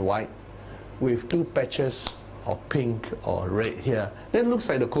pale and white, with 2 patches of pink or red here. That looks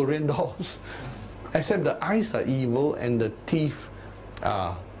like the Korean dolls, except the eyes are evil and the teeth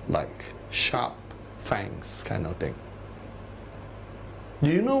are like sharp fangs kind of thing. Do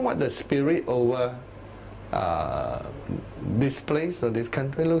you know what the spirit over this place or this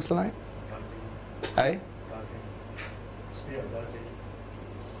country looks like? Eh? Spirit of gluttony.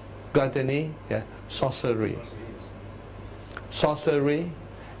 Gluttony, yeah, sorcery. sorcery,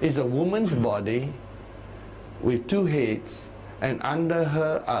 is a woman's body with 2 heads, and under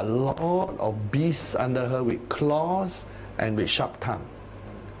her are a lot of beasts under her with claws and with sharp tongue.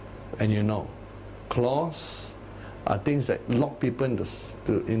 And you know, claws are things that lock people into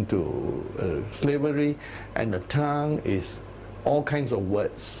slavery, and the tongue is all kinds of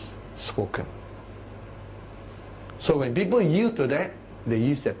words spoken. So when people yield to that, they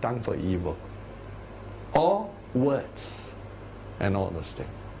use their tongue for evil, or words, and all those things.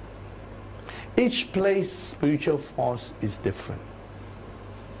 Each place spiritual force is different.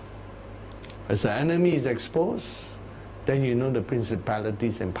 As the enemy is exposed, then you know the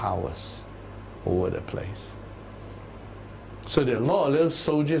principalities and powers over the place. So there are a lot of little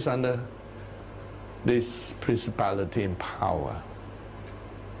soldiers under this principality and power.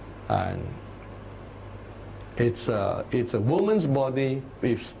 And it's a woman's body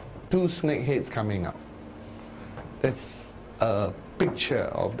with 2 snake heads coming out. That's a picture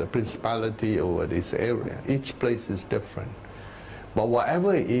of the principality over this area. Each place is different. But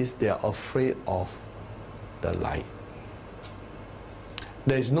whatever it is, they are afraid of the light.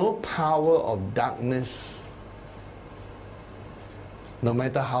 There is no power of darkness, no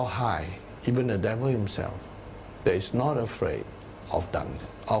matter how high, even the devil himself, that is not afraid of darkness,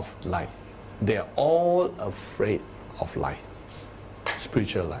 of light. They are all afraid of light,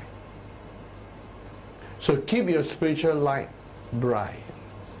 spiritual light. So keep your spiritual light bright,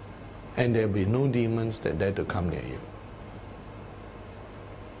 and there will be no demons that dare to come near you.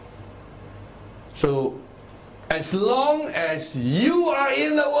 So, as long as you are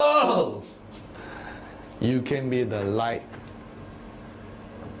in the world, you can be the light.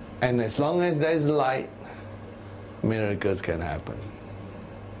 And as long as there is light, miracles can happen.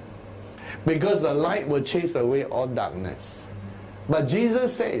 Because the light will chase away all darkness. But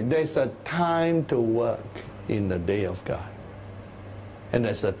Jesus said there's a time to work in the day of God. And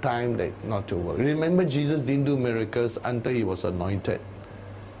there's a time that not to work. Remember, Jesus didn't do miracles until he was anointed.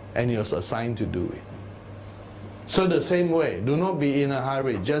 And he was assigned to do it. So the same way, do not be in a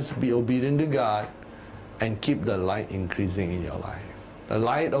hurry. Just be obedient to God and keep the light increasing in your life. The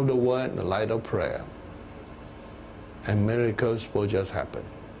light of the Word, the light of prayer. And miracles will just happen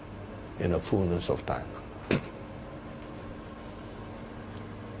in the fullness of time.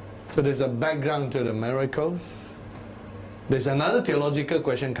 So there's a background to the miracles. There's another theological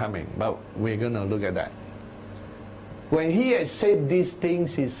question coming, but we're going to look at that. When he had said these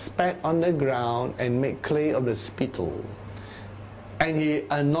things, he spat on the ground and made clay of the spittle. And he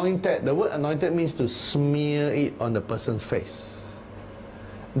anointed, the word anointed means to smear it on the person's face.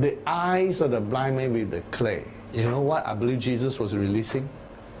 The eyes of the blind man with the clay. You know what I believe Jesus was releasing?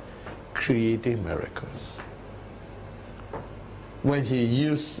 Creative miracles. When he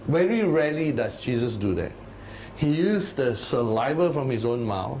used, very rarely does Jesus do that. He used the saliva from his own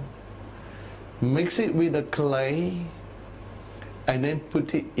mouth, mix it with the clay, and then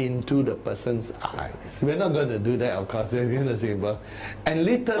put it into the person's eyes. We're not going to do that, of course. We're going to say, but, and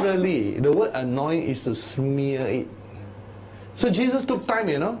literally, the word anoint is to smear it. So Jesus took time,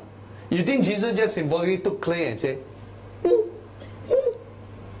 you know. You think Jesus just symbolically took clay and said,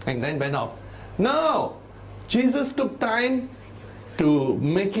 and then went off? No! Jesus took time to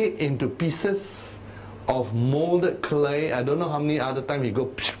make it into pieces of molded clay. I don't know how many other times he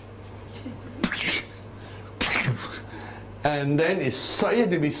go, and then it had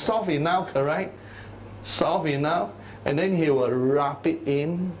to be soft enough, correct? Soft enough, and then he will rub it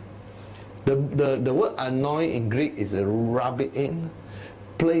in. The word anoint in Greek is rub it in,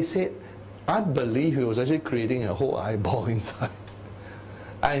 place it. I believe he was actually creating a whole eyeball inside.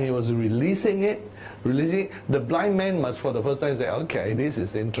 And he was releasing it. The blind man must for the first time say, okay, this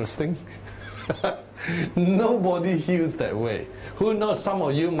is interesting. Nobody heals that way. Who knows, some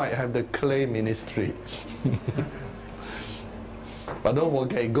of you might have the clay ministry. But don't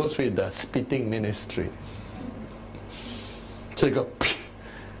forget, it goes with the spitting ministry. So you go,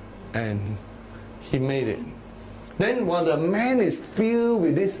 and he made it. Then while the man is filled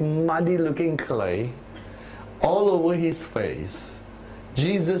with this muddy looking clay all over his face,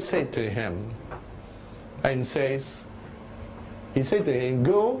 Jesus said to him, and says, he said to him,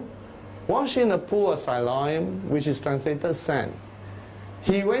 go wash in the pool of Siloam, which is translated sand.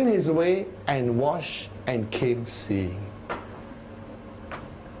 He went his way and washed and came seeing.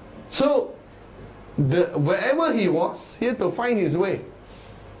 So, wherever he was, he had to find his way.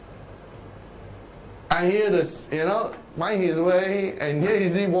 And here, find his way, and here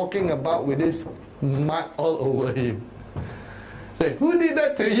is he walking about with this mud all over him. Say, who did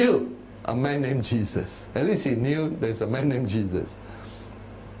that to you? A man named Jesus. At least he knew there's a man named Jesus.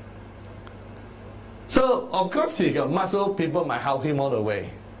 So, of course, he got muscle, people might help him all the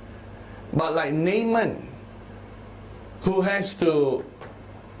way. But like Naaman, who has to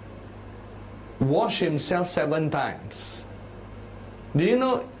wash himself 7 times. Do you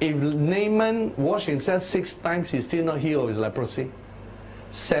know if Naaman washed himself 6 times, he's still not healed of his leprosy?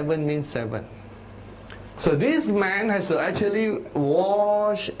 7 means 7. So this man has to actually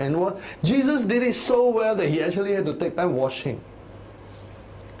wash and wash. Jesus did it so well that he actually had to take time washing.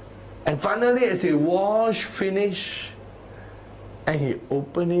 And finally, as he washed, finished, and he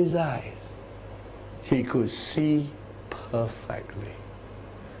opened his eyes, he could see perfectly.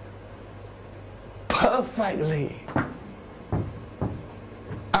 Perfectly.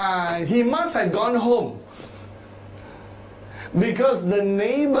 And he must have gone home. Because the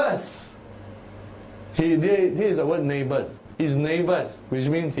neighbors, here's the word neighbors, his neighbors, which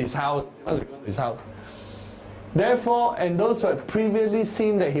means his house, he must have gone to his house. Therefore, and those who had previously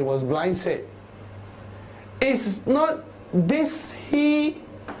seen that he was blind said, is not this he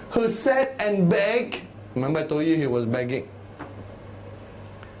who sat and begged? Remember I told you he was begging.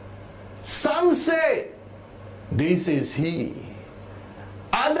 Some say, this is he.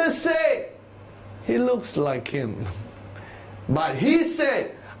 Others say, he looks like him. But he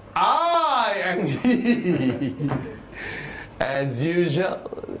said, I am he. As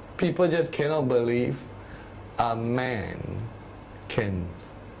usual, people just cannot believe a man can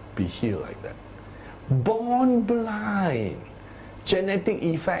be healed like that. Born blind, genetic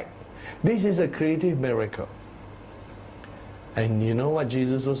effect. This is a creative miracle. And you know what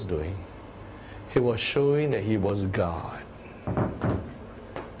Jesus was doing? He was showing that he was God.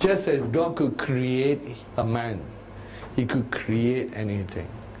 Just as God could create a man, he could create anything.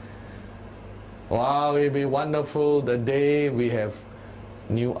 Wow, it'd be wonderful the day we have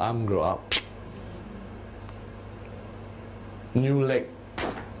new arm grow up, new leg,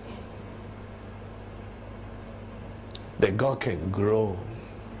 that God can grow.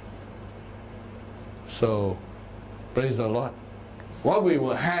 So, praise the Lord. What we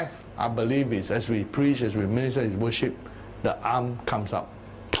will have, I believe, is as we preach, as we minister, as worship, the arm comes up.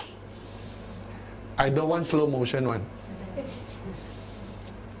 I don't want slow motion one.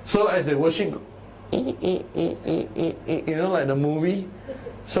 So as they worship, you know, like the movie.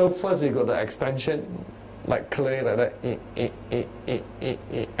 So first you got the extension, like clay, like that.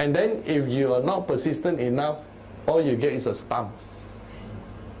 And then if you are not persistent enough, all you get is a stump.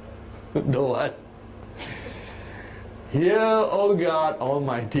 The what? Hear, O God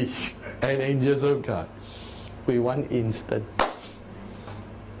Almighty, and angels of God, we want instant.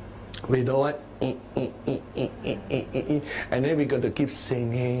 We don't want and then we got to keep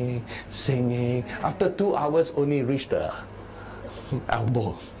singing. After 2 hours only reach the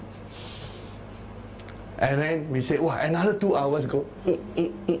elbow. And then we say, wow, another 2 hours go.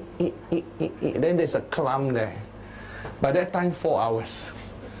 Then there's a clump there. By that time, 4 hours.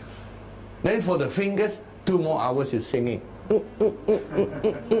 Then for the fingers, 2 more hours you're singing.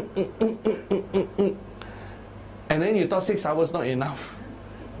 And then you thought 6 hours not enough.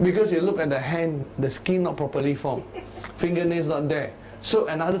 Because you look at the hand, the skin not properly formed. Fingernails not there. So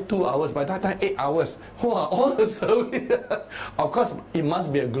another 2 hours, by that time 8 hours. Wow, all the service. Of course, it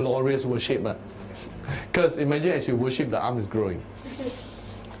must be a glorious worship. Because imagine as you worship, the arm is growing.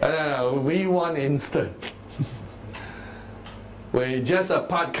 We want instant. Where just a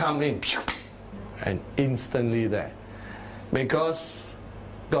part come in, and instantly there. Because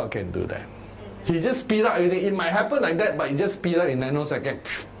God can do that. He just speed up everything. It might happen like that, but it just speed up in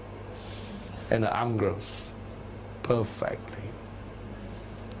nanosecond. And the arm grows perfectly.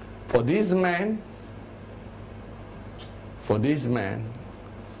 For this man,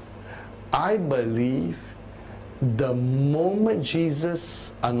 I believe the moment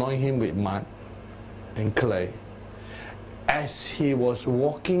Jesus anointed him with mud and clay, as he was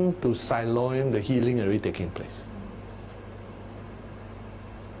walking to Siloam, the healing already taking place.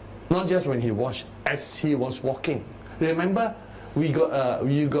 Not just when he washed, as he was walking. Remember,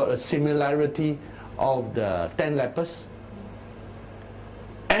 you got a similarity of the 10 lepers.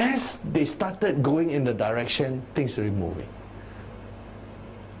 As they started going in the direction, things are moving.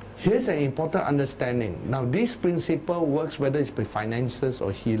 Here's an important understanding. Now, this principle works whether it's by finances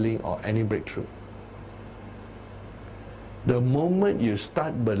or healing or any breakthrough. The moment you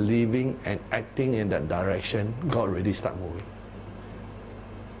start believing and acting in that direction, God already start moving.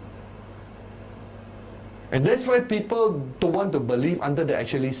 And that's why people don't want to believe until they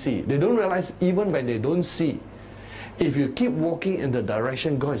actually see. They don't realize even when they don't see, if you keep walking in the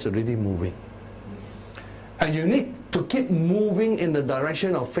direction, God is already moving. And you need to keep moving in the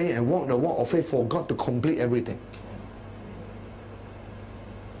direction of faith and walk the walk of faith for God to complete everything.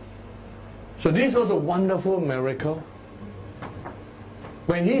 So this was a wonderful miracle.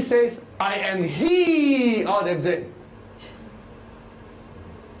 When he says, I am he, all them said.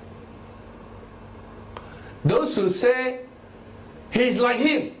 Those who say, he's like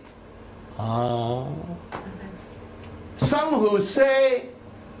him. Some who say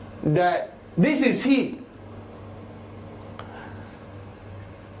that this is he.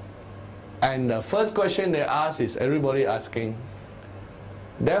 And the first question they ask is everybody asking.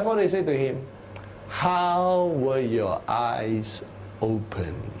 Therefore they say to him, how were your eyes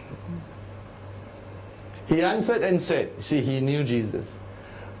open? He answered and said, see, he knew Jesus.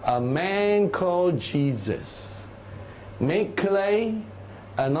 A man called Jesus made clay,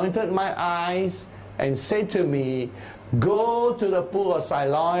 anointed my eyes, and said to me, go to the pool of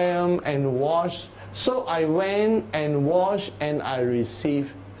Siloam and wash. So I went and washed, and I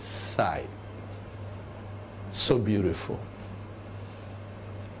received sight. So beautiful.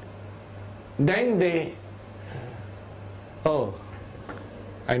 Then they,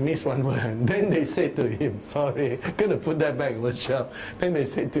 I missed one word. Then they said to him, sorry, gonna put that back on the shelf. Then they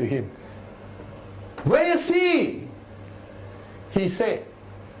said to him, where is he? He said,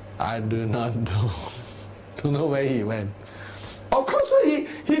 I do not know. Don't know where he went. Of course, he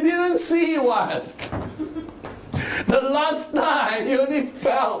didn't see what. The last time he only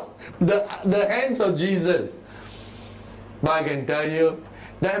felt the hands of Jesus. But I can tell you,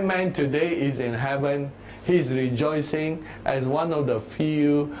 that man today is in heaven. He's rejoicing as one of the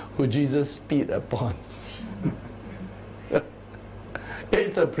few who Jesus spit upon.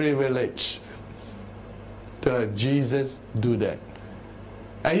 It's a privilege to have Jesus do that.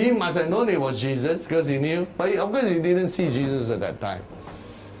 And he must have known it was Jesus because he knew. But of course he didn't see Jesus at that time.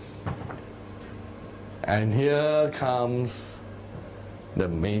 And here comes the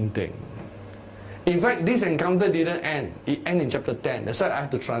main thing. In fact, this encounter didn't end. It ended in chapter 10. That's why I have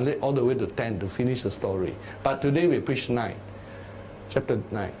to translate all the way to 10 to finish the story. But today we preach 9. Chapter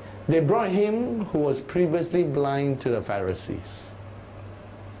 9. They brought him who was previously blind to the Pharisees.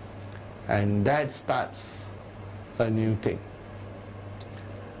 And that starts a new thing.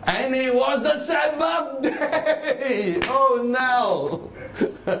 And it was the Sabbath day. Oh no.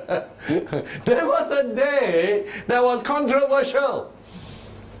 There was a day that was controversial.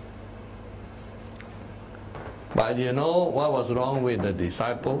 But you know what was wrong with the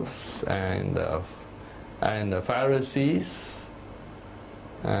disciples and the Pharisees?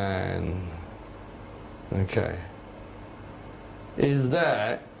 And okay, is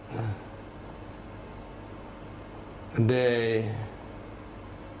that they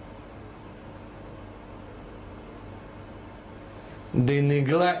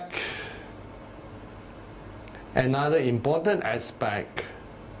neglect another important aspect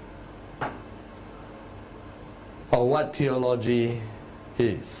of what theology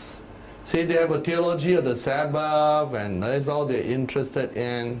is. See, they have a theology of the Sabbath, and that's all they're interested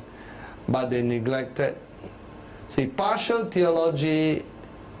in, but they neglected. See, partial theology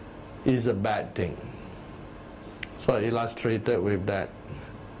is a bad thing. So I illustrated with that.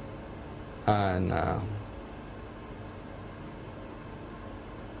 And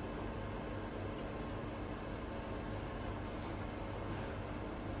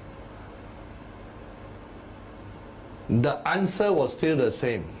the answer was still the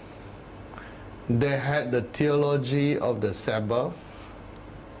same. They had the theology of the Sabbath.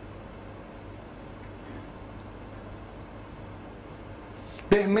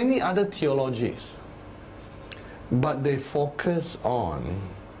 There are many other theologies, but they focus on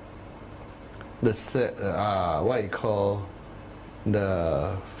the what you call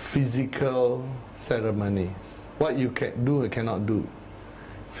the physical ceremonies. What you can do and cannot do.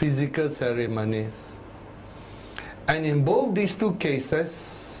 Physical ceremonies. And in both these two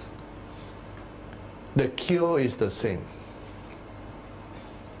cases, the cure is the same.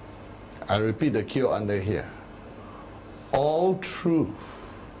 I repeat the cure under here. All truth.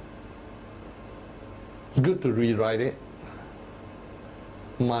 It's good to rewrite it.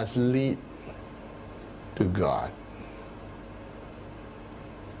 Must lead to God.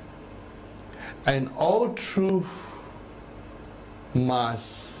 And all truth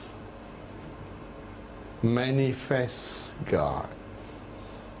must manifest God.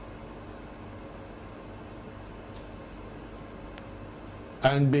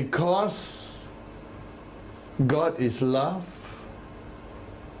 And because God is love,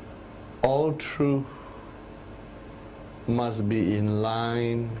 all truth must be in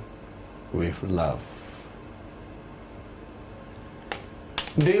line with love.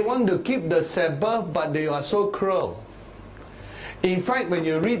 They want to keep the Sabbath, but they are so cruel. In fact, when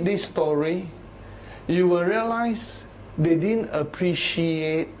you read this story, you will realize they didn't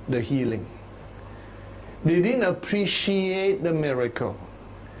appreciate the healing. They didn't appreciate the miracle.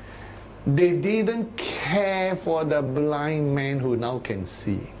 They didn't care for the blind man who now can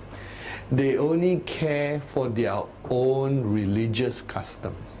see. They only care for their own religious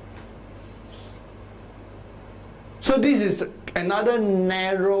customs. So this is another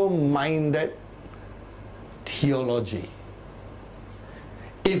narrow-minded theology.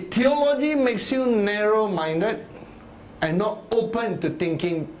 If theology makes you narrow-minded and not open to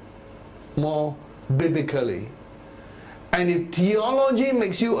thinking more biblically, and if theology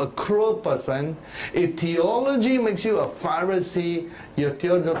makes you a cruel person, if theology makes you a Pharisee, your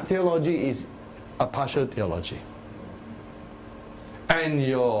theology is a partial theology. And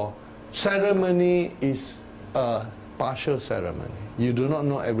your ceremony is a partial ceremony. You do not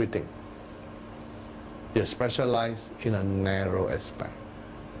know everything. You're specialized in a narrow aspect.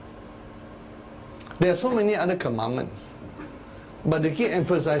 There are so many other commandments, but they keep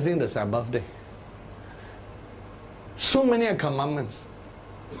emphasizing the Sabbath day. So many commandments.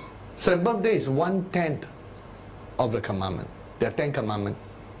 Sabbath day is 1/10 of the commandment. There are 10 commandments.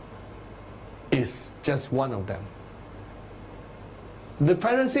 It's just one of them. The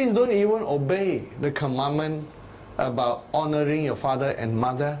Pharisees don't even obey the commandment about honoring your father and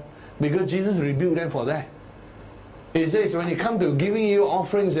mother because Jesus rebuked them for that. He says when it comes to giving you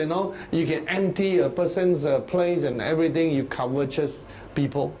offerings, you can empty a person's place and everything, you covetous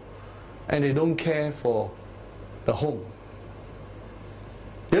people, and they don't care for the home.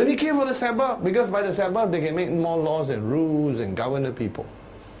 They only care for the Sabbath because by the Sabbath they can make more laws and rules and govern the people.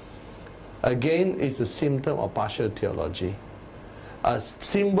 Again, it's a symptom of partial theology, a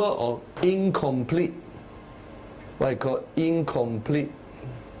symbol of incomplete, what I call incomplete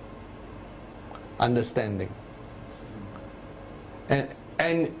understanding.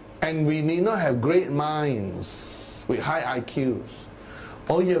 And we need not have great minds with high IQs.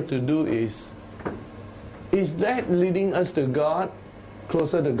 All you have to do is that leading us to God,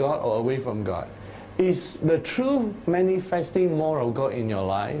 closer to God, or away from God? Is the truth manifesting more of God in your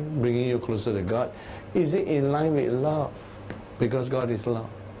life, bringing you closer to God? Is it in line with love? Because God is love.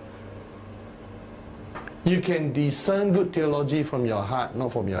 You can discern good theology from your heart,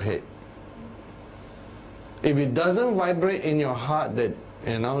 not from your head. If it doesn't vibrate in your heart that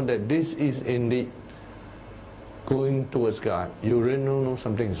that this is indeed going towards God, you really know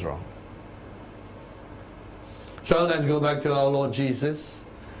something is wrong. So let's go back to our Lord Jesus.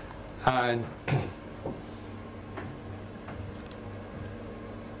 And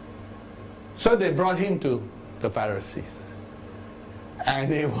so they brought him to the Pharisees.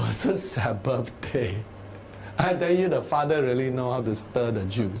 And it was a Sabbath day. I tell you, the Father really knows how to stir the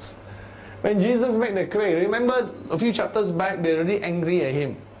Jews. When Jesus made the clay, remember a few chapters back, they're really angry at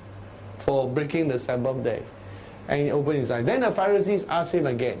him for breaking the Sabbath day. And he opened his eyes. Then the Pharisees asked him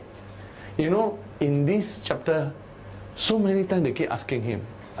again. In this chapter, so many times they keep asking him,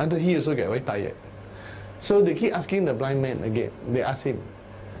 until he also get very tired. So they keep asking the blind man again. They ask him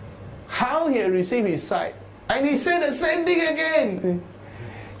how he had received his sight. And he said the same thing again.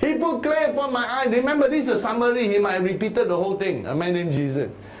 He put clay upon my eye. Remember, this is a summary. He might have repeated the whole thing. A man named Jesus.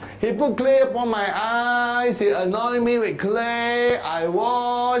 He put clay upon my eyes. He anointed me with clay. I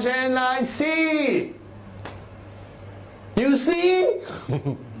wash and I see. You see?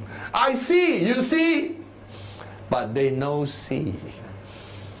 I see. You see? But they no see.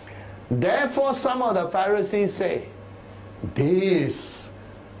 Therefore some of the Pharisees say, this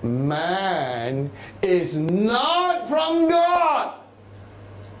man is not from God,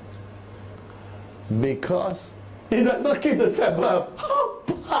 because he does not keep the Sabbath.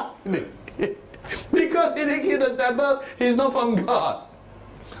 Because he didn't keep the Sabbath, he's not from God.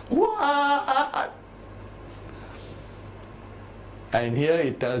 What? And here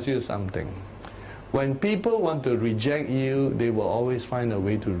it tells you something. When people want to reject you, they will always find a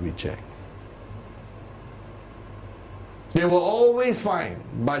way to reject. They will always find,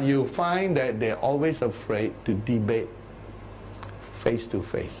 but you find that they're always afraid to debate face to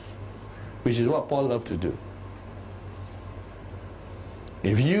face, which is what Paul loved to do.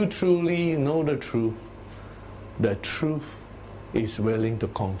 If you truly know the truth is willing to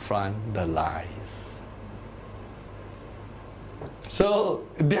confront the lies. So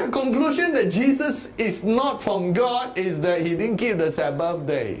their conclusion that Jesus is not from God is that he didn't keep the Sabbath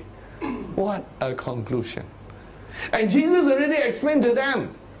day. What a conclusion. And Jesus already explained to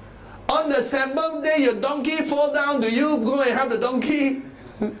them, on the Sabbath day your donkey fall down, do you go and have the donkey?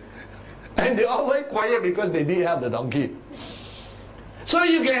 And they all went quiet because they did have the donkey. So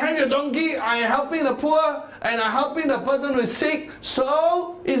you can have your donkey, I am helping the poor, and I'm helping the person who is sick,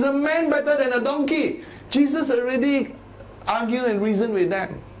 so is a man better than a donkey? Jesus already argued and reasoned with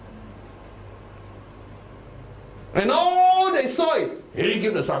them. And all they saw it, he didn't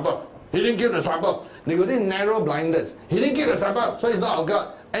keep the Sabbath. He didn't keep the Sabbath. They got this narrow blindness. He didn't keep the Sabbath, so he's not of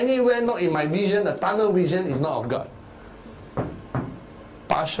God. Anywhere not in my vision, the tunnel vision is not of God.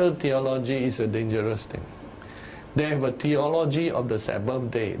 Partial theology is a dangerous thing. They have a theology of the Sabbath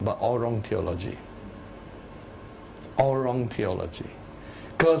day, but all wrong theology. All wrong theology.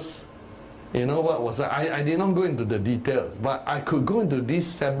 Because, you know what was I did not go into the details, but I could go into these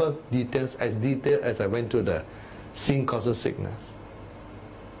Sabbath details as I went to the sin causes sickness.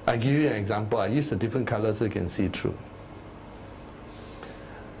 I give you an example. I use a different color so you can see through.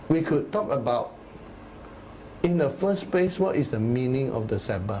 We could talk about, in the first place, what is the meaning of the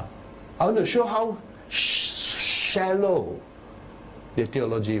Sabbath. I want to show how shallow the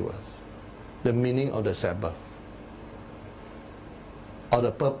theology was. The meaning of the Sabbath, or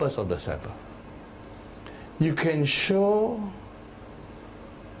the purpose of the Sabbath. You can show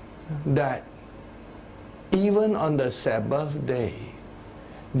that even on the Sabbath day,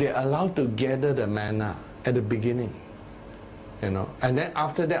 they're allowed to gather the manna at the beginning. You know, and then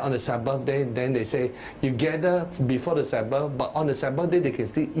after that, on the Sabbath day, then they say you gather before the Sabbath, but on the Sabbath day they can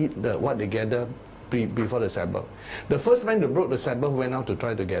still eat what they gather before the Sabbath. The first man that broke the Sabbath went out to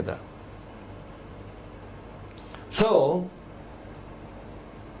try to gather. So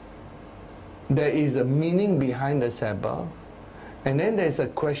there is a meaning behind the Sabbath, and then there's a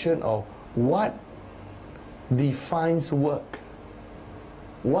question of what defines work.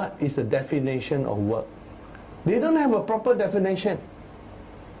 What is the definition of work? They don't have a proper definition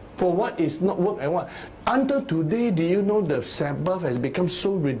for what is not work and what. Until today, do you know the Sabbath has become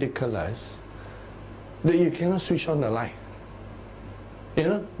so ridiculous that you cannot switch on the light? You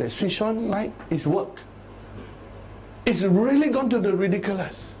know, the switch on light is work. It's really gone to the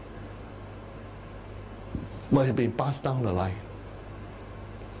ridiculous. But it's been passed down the line.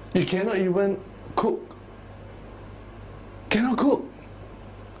 You cannot even cook. Cannot cook.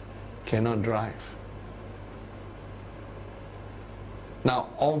 Cannot drive. Now,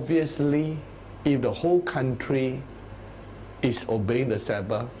 obviously, if the whole country is obeying the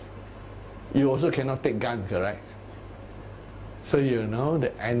Sabbath, you also cannot take gun, correct? So you know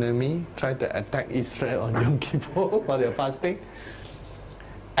the enemy tried to attack Israel on Yom Kippur while they're fasting.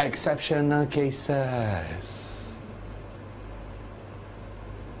 Exceptional cases.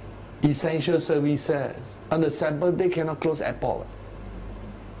 Essential services. On the Sabbath day, cannot close airport.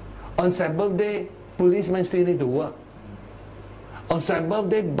 On Sabbath day, policemen still need to work. On Sabbath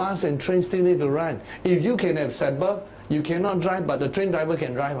day, bus and train still need to run. If you can have Sabbath, you cannot drive, but the train driver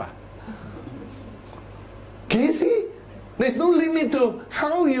can drive. Can you see? There's no limit to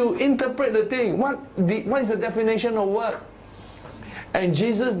how you interpret the thing. What is the definition of work? And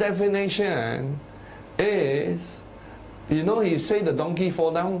Jesus' definition is, you know, he say the donkey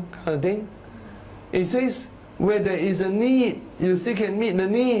fall down kind of thing. He says, where there is a need, you still can meet the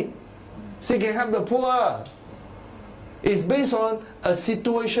need. Still can help the poor. It's based on a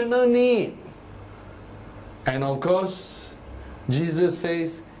situational need. And of course, Jesus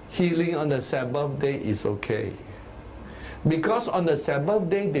says healing on the Sabbath day is okay. Because on the Sabbath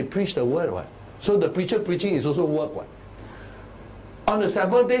day, they preach the word. What? So the preacher preaching is also work. What? On the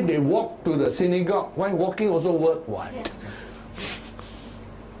Sabbath day, they walk to the synagogue. Why walking also work? What?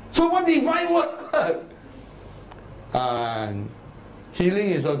 So what define work? And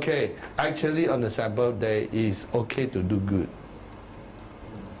healing is okay. Actually, on the Sabbath day, it's okay to do good.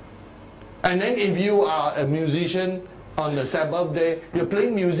 And then if you are a musician on the Sabbath day, you're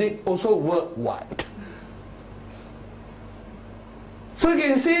playing music, also work what? So you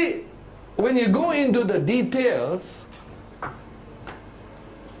can see, when you go into the details,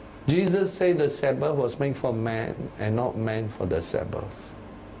 Jesus said the Sabbath was made for man and not man for the Sabbath.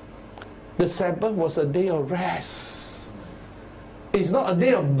 The Sabbath was a day of rest. It's not a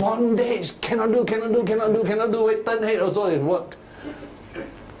day of bondage. Cannot do, it, turn head also is work.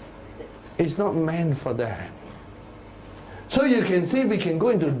 It's not meant for that. So you can see, we can go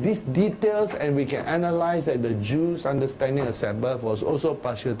into these details and we can analyze that the Jews' understanding of Sabbath was also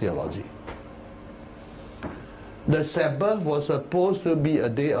partial theology. The Sabbath was supposed to be a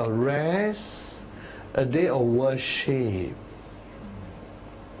day of rest, a day of worship.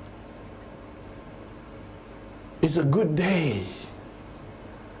 It's a good day,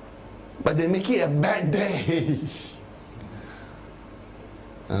 but they make it a bad day.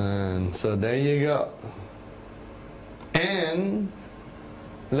 And so there you go. And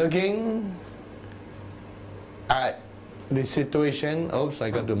looking at the situation, oops, I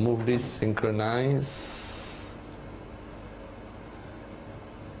got to move this, synchronize.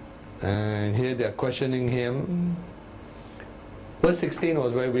 And here they are questioning him. Verse 16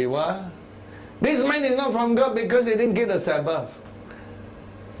 was where we were. This man is not from God because he didn't keep the Sabbath.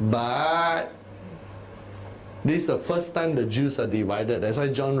 But this is the first time the Jews are divided. That's why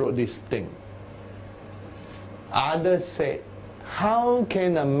John wrote this thing. Others said, how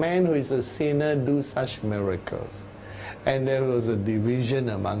can a man who is a sinner do such miracles? And there was a division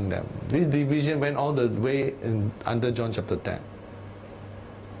among them. This division went all the way under John chapter 10.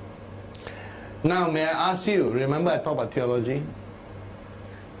 Now, may I ask you, remember I talked about theology?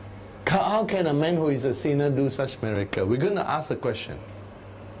 How can a man who is a sinner do such miracle? We're going to ask the question.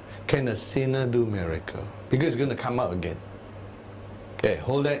 Can a sinner do miracle? Because it's going to come out again. Okay,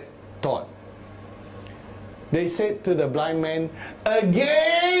 hold that thought. They said to the blind man,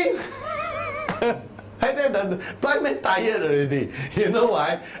 again! I think the blind man tired already. You know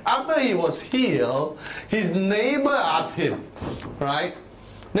why? After he was healed, his neighbor asked him, right?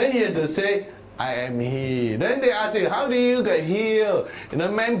 Then he had to say, I am he. Then they asked him, how do you get healed? And the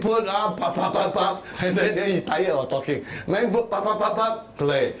man put up, pop, pop, pop, pop. And then he tired of talking. Man put pop, pop, pop, pop,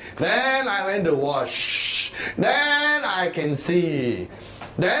 play. Then I went to wash. Then I can see.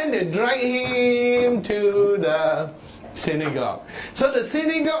 Then they dragged him to the synagogue. So the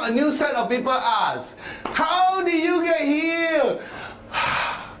synagogue, a new set of people asked, how do you get healed?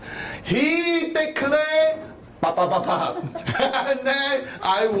 He take clay, pop, pop, pop, pop. And then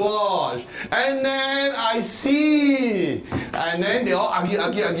I wash. And then I see. And then they all argue.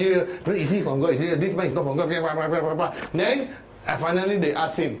 Is he from God? Is he, this man is not from God. Then finally they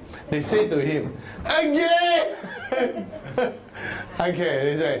asked him. They said to him, again!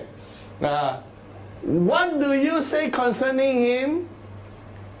 Okay, they say, what do you say concerning him?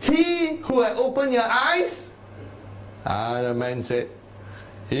 He who had opened your eyes? The man said,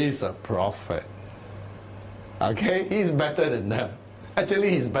 he's a prophet. Okay, he's better than them.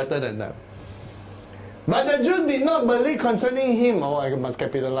 Actually, he's better than them. But the Jews did not believe concerning him, I must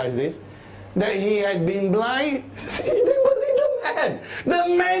capitalize this, that he had been blind. They didn't believe the man.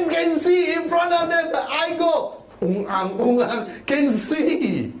 The man can see in front of them. The eye go, can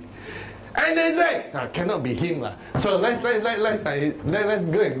see. And they say, cannot be him. So let's go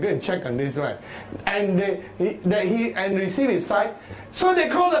and check on this one. And he receive his sight. So they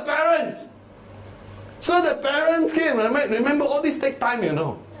call the parents. So the parents came. Remember, all this take time, you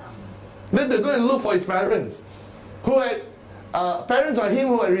know. Then they go and look for his parents. Who had parents of him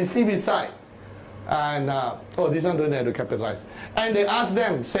who had received his sight. And this one don't have to capitalize. And they asked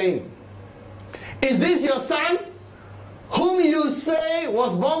them, saying, is this your son, whom you say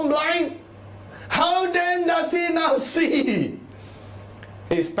was born blind? How then does he now see?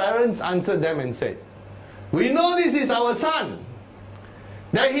 His parents answered them and said, we know this is our son,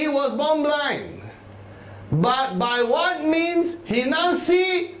 that he was born blind. But by what means he now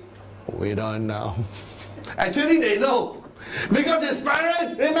see? We don't know. Actually, they know. Because his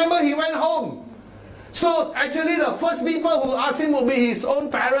parents, remember, he went home. So actually the first people who asked him would be his own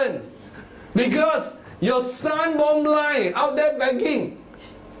parents. Because your son born blind, out there begging,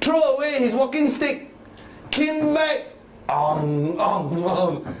 throw away his walking stick, came back,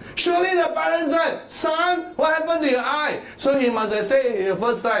 Surely the parents said, son, what happened to your eye? So he must have said the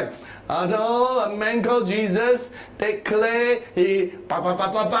first time, a man called Jesus, take clay, he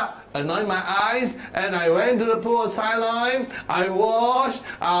anoint my eyes, and I went to the pool of Siloam, I washed,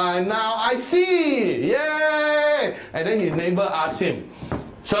 and now I see, yay! And then his neighbor asked him,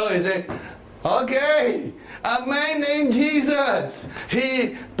 so he says, okay, a man named Jesus,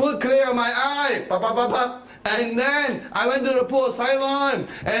 he put clay on my eye, and then I went to the pool of Siloam,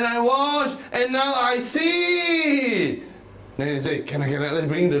 and I washed, and now I see. Then he said, can I, let's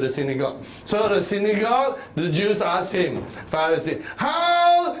bring him to the synagogue. So the synagogue, the Jews asked him, Pharisee,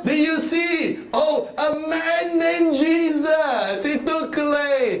 how do you see? Oh, a man named Jesus. He took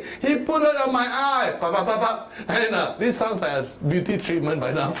clay. He put it on my eye. And this sounds like a beauty treatment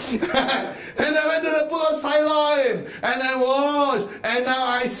by now. And I went to the pool of Siloam. And I washed. And now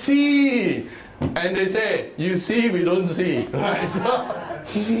I see. And they say, you see, we don't see. Right?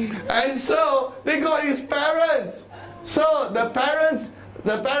 And so they got his parents. So the parents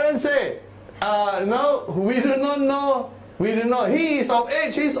say, no, we do not know. We do not. He is of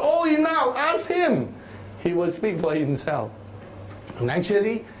age. He's old enough. Ask him. He will speak for himself. And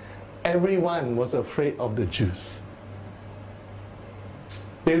actually, everyone was afraid of the Jews.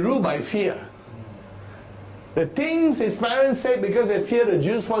 They ruled by fear. The things his parents said because they feared the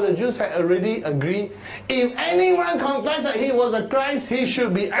Jews, for the Jews had already agreed, if anyone confessed that he was a Christ, he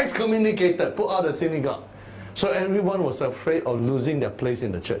should be excommunicated, put out of the synagogue. So everyone was afraid of losing their place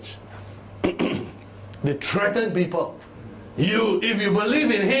in the church. They threatened people. If you believe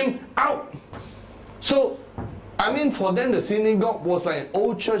in him, out. So I mean, for them, the synagogue was like an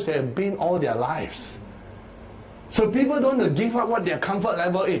old church they have been all their lives. So people don't want to give up what their comfort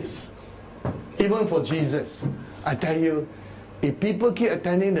level is. Even for Jesus. I tell you, if people keep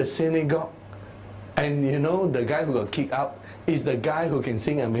attending the synagogue, and you know, the guy who got kicked out is the guy who can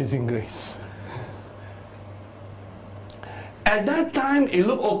sing Amazing Grace. At that time, it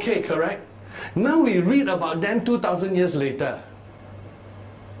looked okay, correct? Now we read about them 2,000 years later.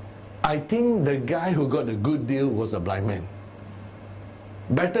 I think the guy who got the good deal was a blind man.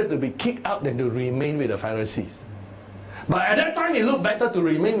 Better to be kicked out than to remain with the Pharisees. But at that time, it looked better to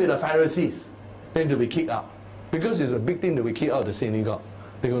remain with the Pharisees than to be kicked out. Because it's a big thing to be kicked out of the synagogue.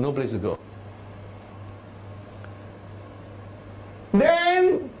 They got no place to go.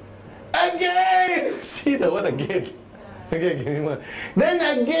 Then, again, see the word again.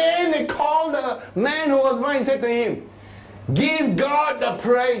 Then again, they called the man who was blind and said to him, give God the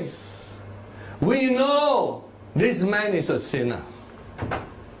praise. We know this man is a sinner.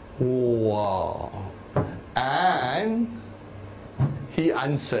 Wow. And he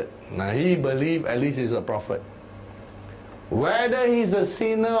answered. Now he believed at least he's a prophet. Whether he's a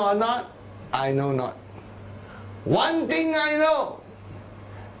sinner or not, I know not. One thing I know,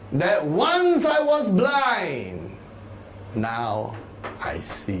 that once I was blind, now I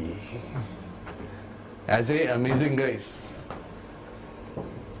see. I say, Amazing Grace.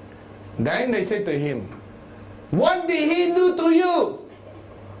 Then they said to him, what did he do to you?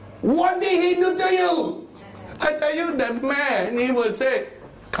 What did he do to you? I tell you, that man, he will say,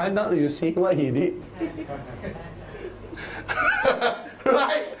 kind of, you see what he did?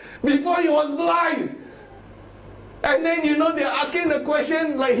 Right? Before he was blind. And then, you know, they're asking the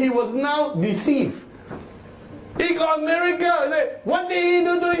question like he was now deceived. He got a miracle. Say, what did he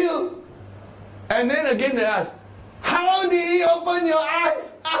do to you? And then again they ask, how did he open your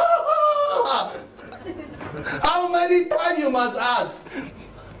eyes? Ah! How many times you must ask?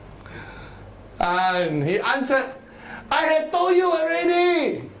 And he answered, I had told you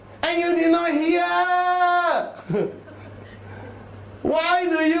already, and you did not hear. Why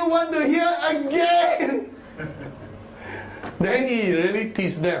do you want to hear again? Then he really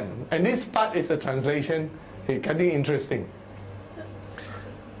teased them. And this part is a translation. It's getting interesting.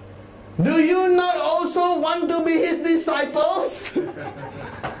 Do you not also want to be his disciples?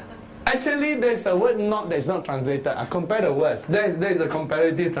 Actually, there's a word not that's not translated. I compare the words. There's a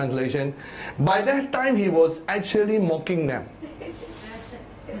comparative translation. By that time, he was actually mocking them.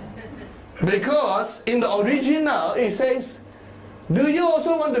 Because in the original, it says, do you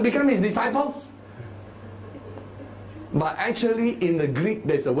also want to become his disciples? But actually, in the Greek,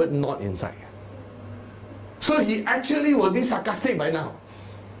 there's a word not inside. So he actually will be sarcastic by now.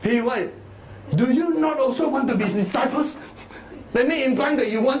 He went, do you not also want to be his disciples? Let me imply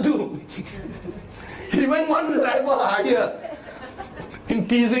that you want to. He went one level higher in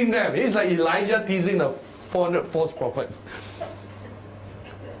teasing them. He's like Elijah teasing the 400 false prophets.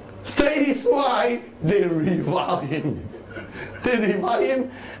 That is why they revile him. They revile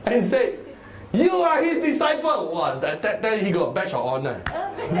him and say, you are his disciple. Wow, that he got badge of honor.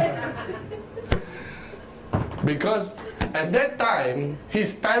 Because at that time,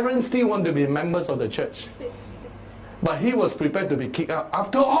 his parents still want to be members of the church. But he was prepared to be kicked out.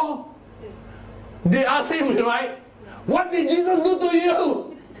 After all, they asked him, right? What did Jesus do to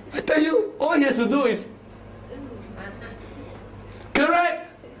you? I tell you, all he has to do is... Correct?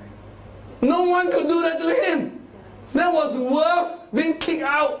 No one could do that to him. That was worth being kicked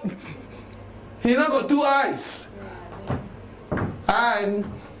out. He now got 2 eyes. And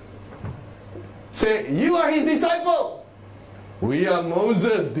say, you are his disciple. We are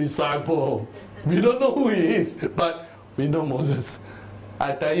Moses' disciple. We don't know who he is, but we know Moses.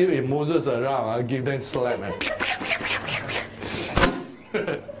 I tell you, if Moses around, I'll give them slap.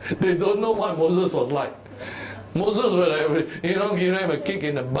 They don't know what Moses was like. Moses would, you know, give them a kick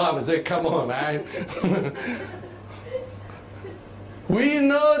in the bum and say, come on, man. We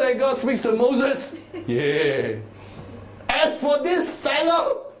know that God speaks to Moses. Yeah. As for this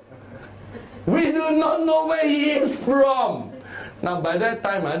fellow, we do not know where he is from. Now, by that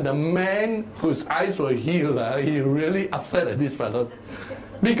time, the man whose eyes were healed, he really upset at this fellow.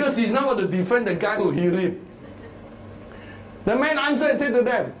 Because he's now going to defend the guy who healed him. The man answered and said to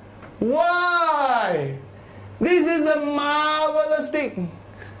them, why? This is a marvelous thing.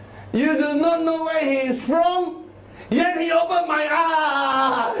 You do not know where he is from, yet he opened my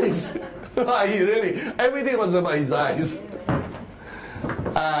eyes. He really, everything was about his eyes.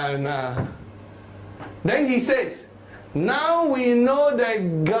 And then he says, now we know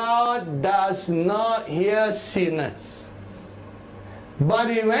that God does not hear sinners. But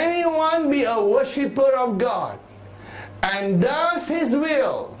if anyone be a worshipper of God, and does his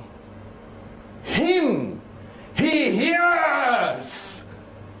will, him he hears.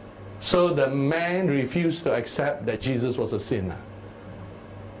 So the man refused to accept that Jesus was a sinner.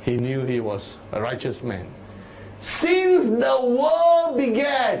 He knew he was a righteous man. Since the world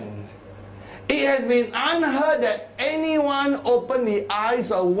began, it has been unheard that anyone opened the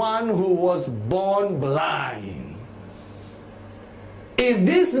eyes of one who was born blind. If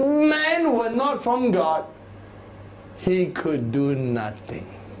this man were not from God, he could do nothing.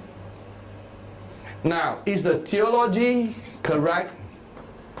 Now, is the theology correct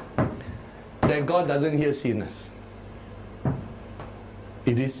that God doesn't hear sinners?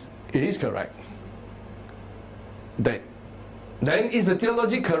 It is correct. Then is the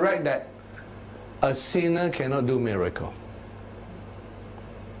theology correct that a sinner cannot do miracle?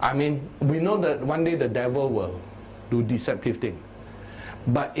 I mean, we know that one day the devil will do deceptive things.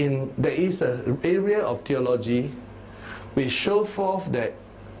 But there is an area of theology which show forth that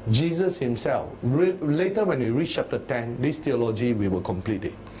Jesus himself, later when we reach chapter 10, this theology we will complete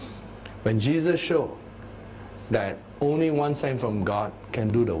it. When Jesus showed that only one sign from God can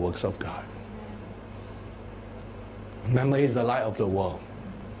do the works of God. Remember, he's the light of the world.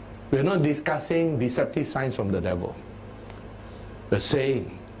 We're not discussing deceptive signs from the devil. We're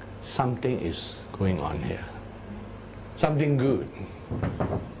saying something is going on here. Something good.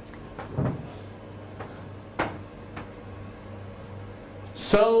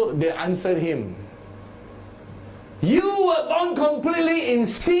 So they answered him, "You were born completely in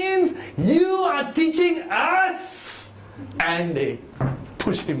sins. You are teaching us." And they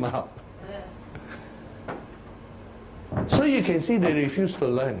pushed him out. So you can see they refuse to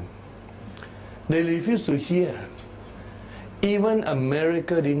learn. They refuse to hear. Even a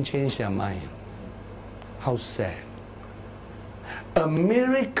miracle didn't change their mind. How sad. A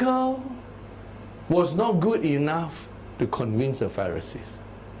miracle was not good enough to convince the Pharisees.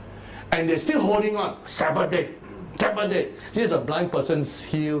 And they're still holding on. Sabbath day. Sabbath day. Here's a blind person's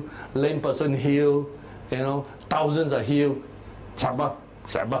healed, lame person healed, thousands are healed. Sabbath,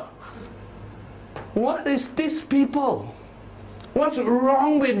 Sabbath. What is these people? What's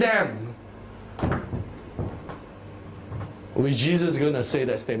wrong with them? Which Jesus is going to say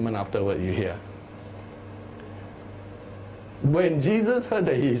that statement afterward, you hear. When Jesus heard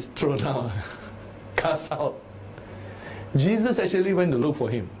that he is thrown out, cast out, Jesus actually went to look for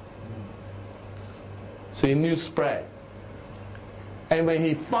him. So news spread. And when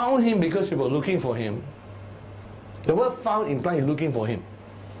he found him, because he was looking for him, the word found implies looking for him.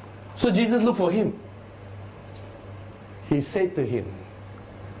 So Jesus looked for him. He said to him,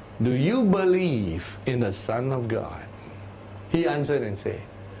 "Do you believe in the Son of God?" He answered and said,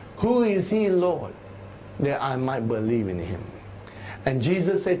 "Who is he, Lord, that I might believe in him?" And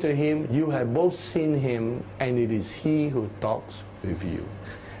Jesus said to him, "You have both seen him, and it is he who talks with you."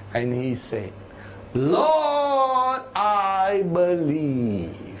 And he said, "Lord, I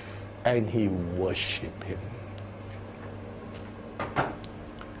believe." And he worshiped him.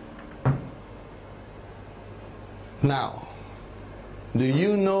 Now, do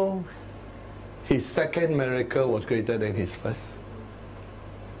you know his second miracle was greater than his first?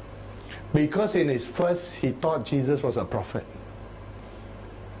 Because in his first, he thought Jesus was a prophet.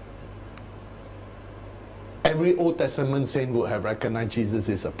 Every Old Testament saint would have recognized Jesus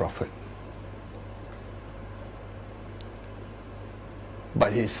as a prophet.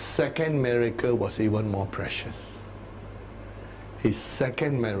 But his second miracle was even more precious. His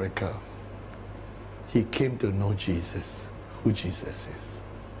second miracle, he came to know Jesus, who Jesus is.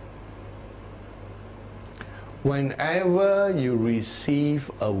 Whenever you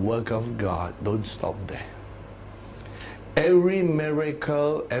receive a work of God, don't stop there. Every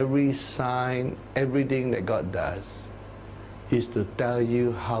miracle, every sign, everything that God does is to tell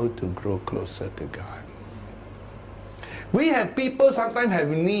you how to grow closer to God. We have people sometimes have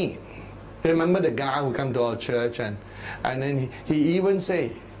need. Remember the guy who come to our church and then he even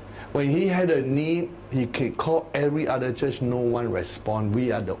say, when he had a need, he can call every other church, no one respond.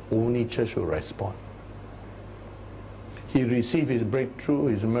 We are the only church who respond. He received his breakthrough,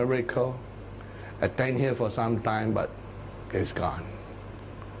 his miracle, attend here for some time, but it's gone.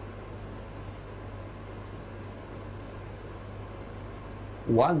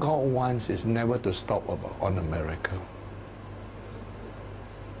 What God wants is never to stop on a miracle.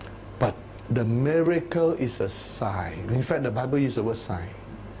 But the miracle is a sign. In fact, the Bible uses the word sign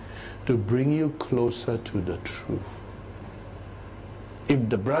to bring you closer to the truth. If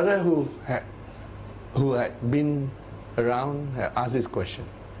the brother who had been around had asked this question,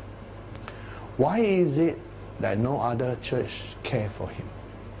 why is it that no other church care for him?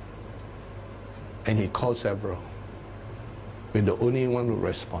 And he called several. We're the only one who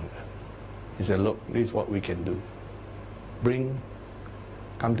responded. He said, look, this is what we can do.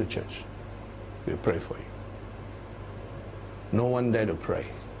 Come to church. We'll pray for you. No one there to pray.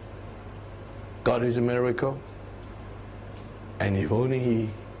 God is a miracle. And if only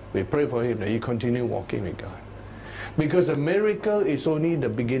we pray for him, that he continue walking with God. Because a miracle is only the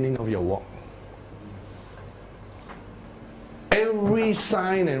beginning of your walk. Every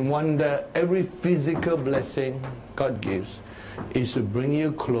sign and wonder, every physical blessing God gives is to bring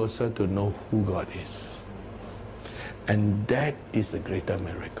you closer to know who God is. And that is the greater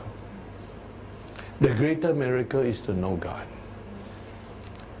miracle. The greater miracle is to know God.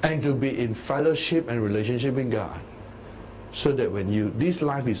 And to be in fellowship and relationship with God. So that when this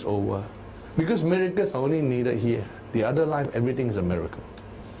life is over, because miracles are only needed here. The other life, everything is a miracle.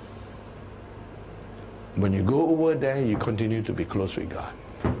 When you go over there, you continue to be close with God.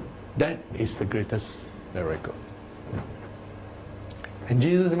 That is the greatest miracle. And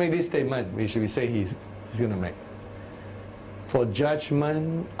Jesus made this statement, which we say he's going to make. For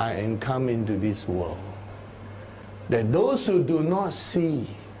judgment I am come into this world, that those who do not see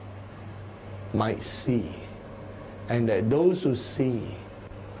might see, and that those who see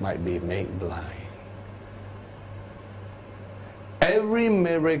might be made blind. Every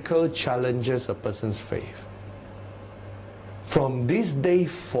miracle challenges a person's faith. From this day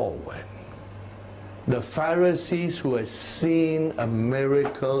forward, the Pharisees who had seen a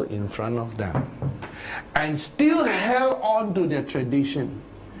miracle in front of them and still held on to their tradition,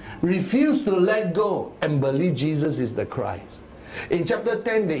 refused to let go and believe Jesus is the Christ. In chapter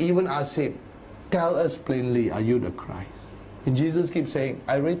 10, they even asked him, tell us plainly, are you the Christ? And Jesus keeps saying,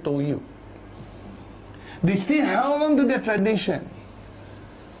 I already told you. They still held on to their tradition.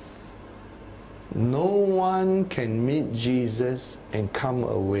 No one can meet Jesus and come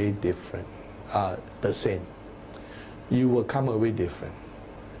away different, the same. You will come away different.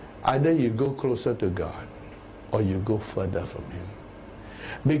 Either you go closer to God or you go further from him.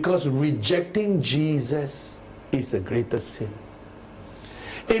 Because rejecting Jesus is the greatest sin.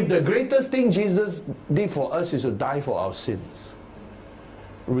 If the greatest thing Jesus did for us is to die for our sins,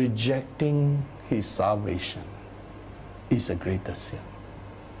 rejecting his salvation is a greater sin.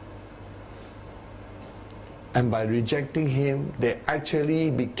 And by rejecting him, they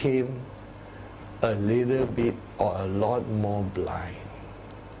actually became a little bit or a lot more blind.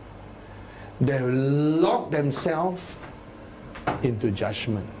 They locked themselves into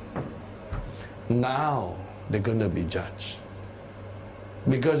judgment. Now they're going to be judged.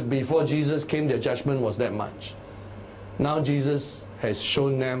 Because before Jesus came, their judgment was that much. Now Jesus has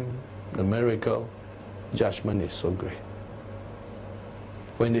shown them the miracle. Judgment is so great.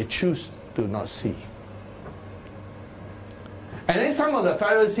 When they choose to not see. And then some of the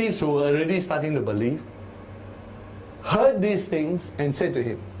Pharisees who were already starting to believe heard these things and said to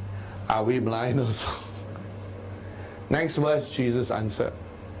him, are we blind also? Next verse, Jesus answered.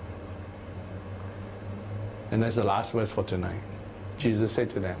 And that's the last verse for tonight. Jesus said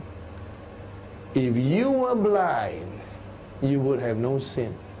to them, if you were blind, you would have no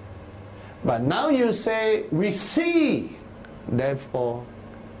sin. But now you say, we see, therefore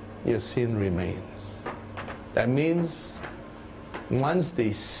your sin remains. That means once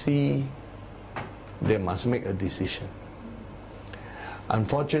they see, they must make a decision.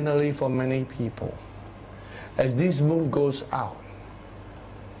 Unfortunately for many people, as this move goes out,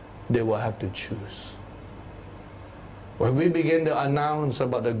 they will have to choose. When we begin to announce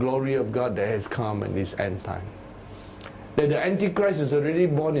about the glory of God that has come in this end time, that the Antichrist is already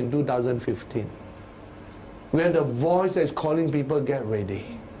born in 2015, we have the voice that's calling people, get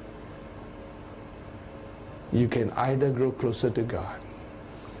ready. You can either grow closer to God,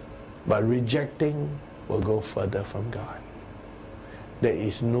 but rejecting will go further from God. There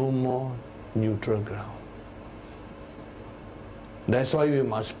is no more neutral ground. That's why we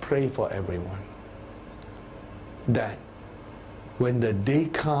must pray for everyone. That when the day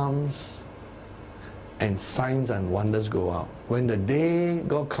comes and signs and wonders go out, when the day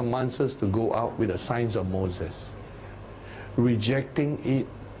God commands us to go out with the signs of Moses, rejecting it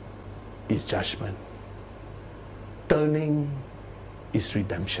is judgment. Turning is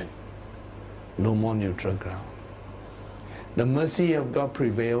redemption. No more neutral ground. The mercy of God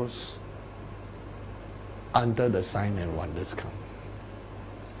prevails until the sign and wonders come.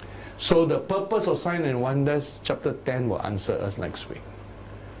 So the purpose of sign and wonders, chapter 10 will answer us next week.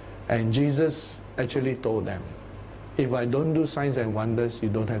 And Jesus actually told them, if I don't do signs and wonders, you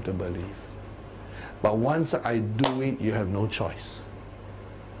don't have to believe. But once I do it, you have no choice.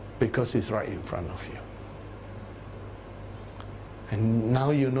 Because it's right in front of you. And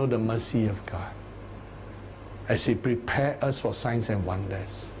now you know the mercy of God. as He prepared us for signs and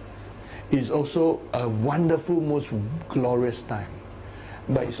wonders. It's also a wonderful, most glorious time.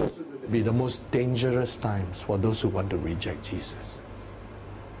 But it's also going to be the most dangerous times for those who want to reject Jesus.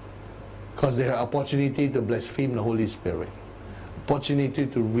 Because they have opportunity to blaspheme the Holy Spirit. Opportunity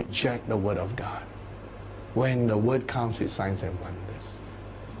to reject the Word of God. When the Word comes with signs and wonders.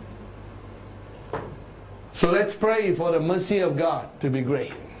 So let's pray for the mercy of God to be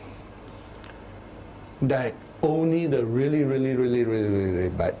great. That only the really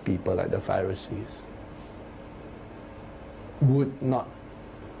bad people like the Pharisees would not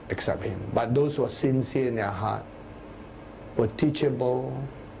accept Him. But those who are sincere in their heart, who are teachable,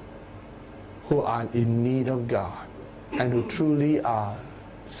 who are in need of God, and who truly are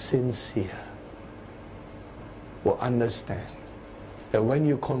sincere, will understand that when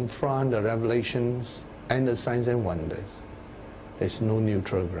you confront the revelations and the signs and wonders, there's no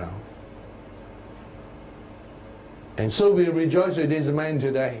neutral ground. And so we rejoice with this man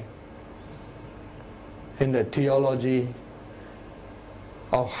today in the theology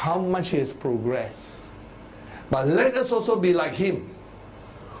of how much he has progressed. But let us also be like him,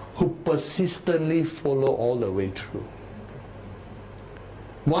 who persistently follow all the way through.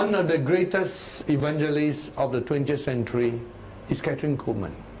 One of the greatest evangelists of the 20th century is Catherine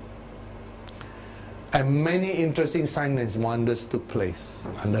Kuhlman. And many interesting signs and wonders took place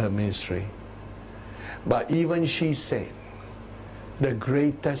under her ministry. But even she said, the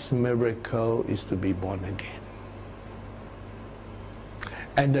greatest miracle is to be born again.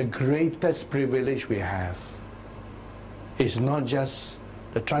 And the greatest privilege we have is not just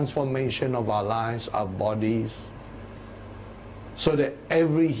the transformation of our lives, our bodies, so that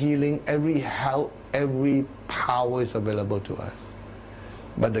every healing, every help, every power is available to us.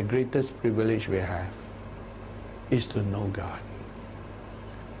 But the greatest privilege we have is to know God.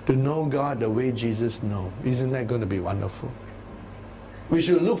 To know God the way Jesus knows. Isn't that going to be wonderful? We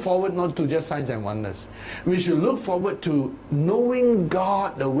should look forward not to just signs and wonders. We should look forward to knowing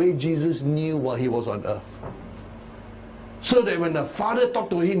God the way Jesus knew while He was on earth. So that when the Father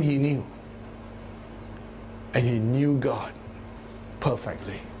talked to Him, He knew. And He knew God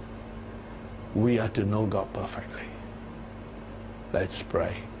perfectly. We are to know God perfectly. Let's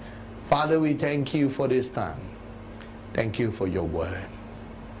pray. Father, we thank You for this time. Thank You for Your word.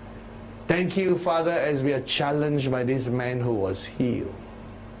 Thank You, Father, as we are challenged by this man who was healed.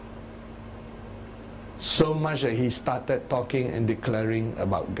 So much that he started talking and declaring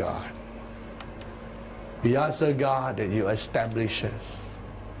about God. We ask the God that You establish us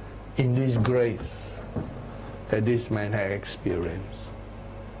in this grace that this man had experienced.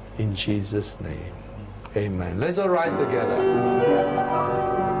 In Jesus' name, amen. Let's all rise together.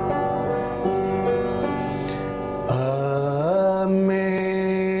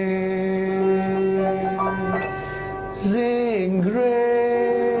 Amazing grace,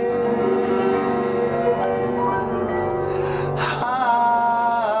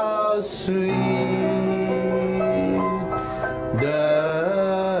 how sweet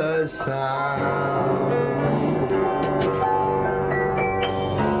the sound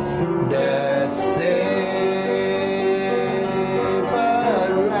that saved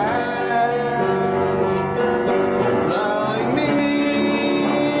a wretch like me.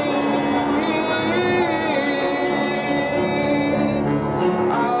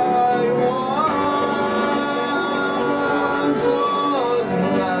 I once was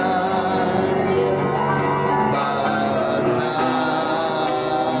blind, but now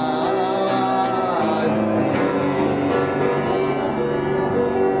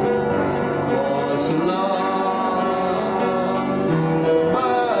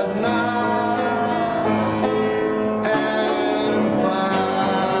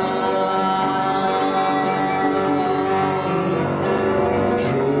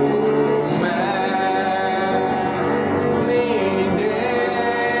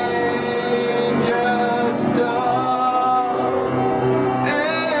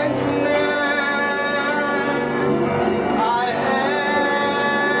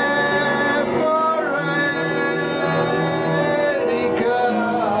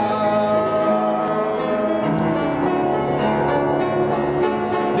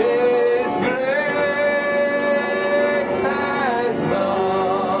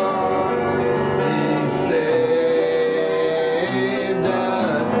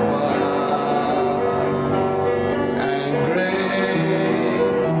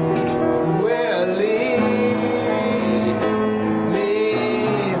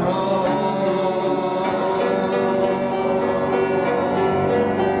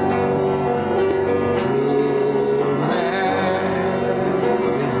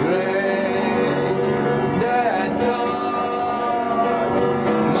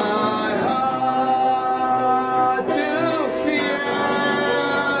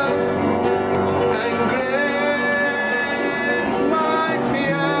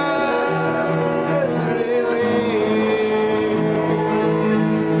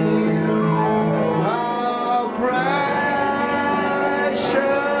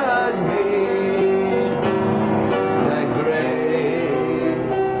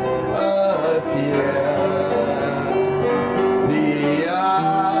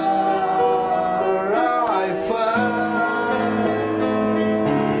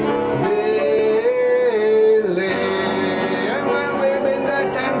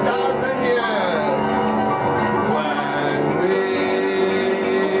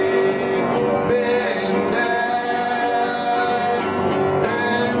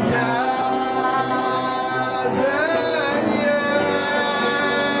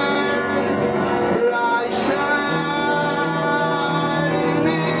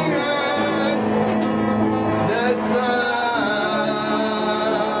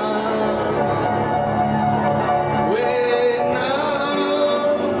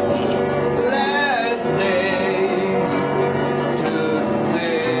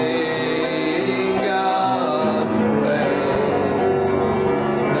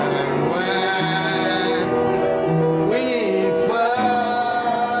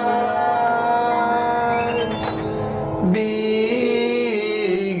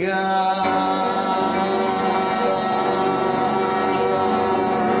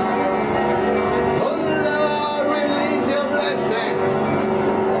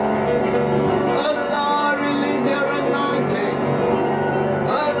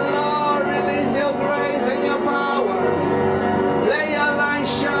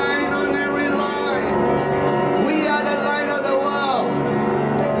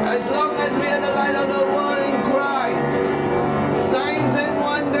As long as we are the light of the world in Christ, signs and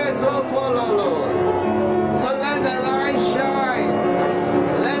wonders will follow, Lord. So let the light shine.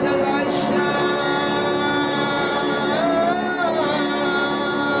 Let the light shine.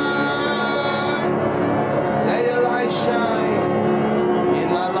 Let your light shine in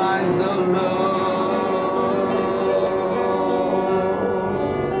our lives, oh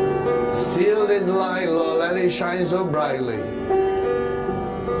Lord. Seal this light, Lord. Let it shine so brightly.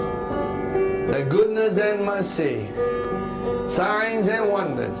 The goodness and mercy, signs and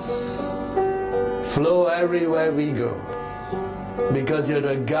wonders flow everywhere we go, because you're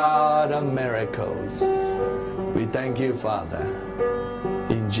the God of miracles. We thank you, Father,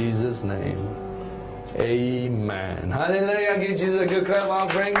 in Jesus' name. Amen. Hallelujah. Give Jesus a good clap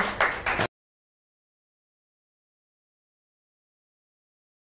offering.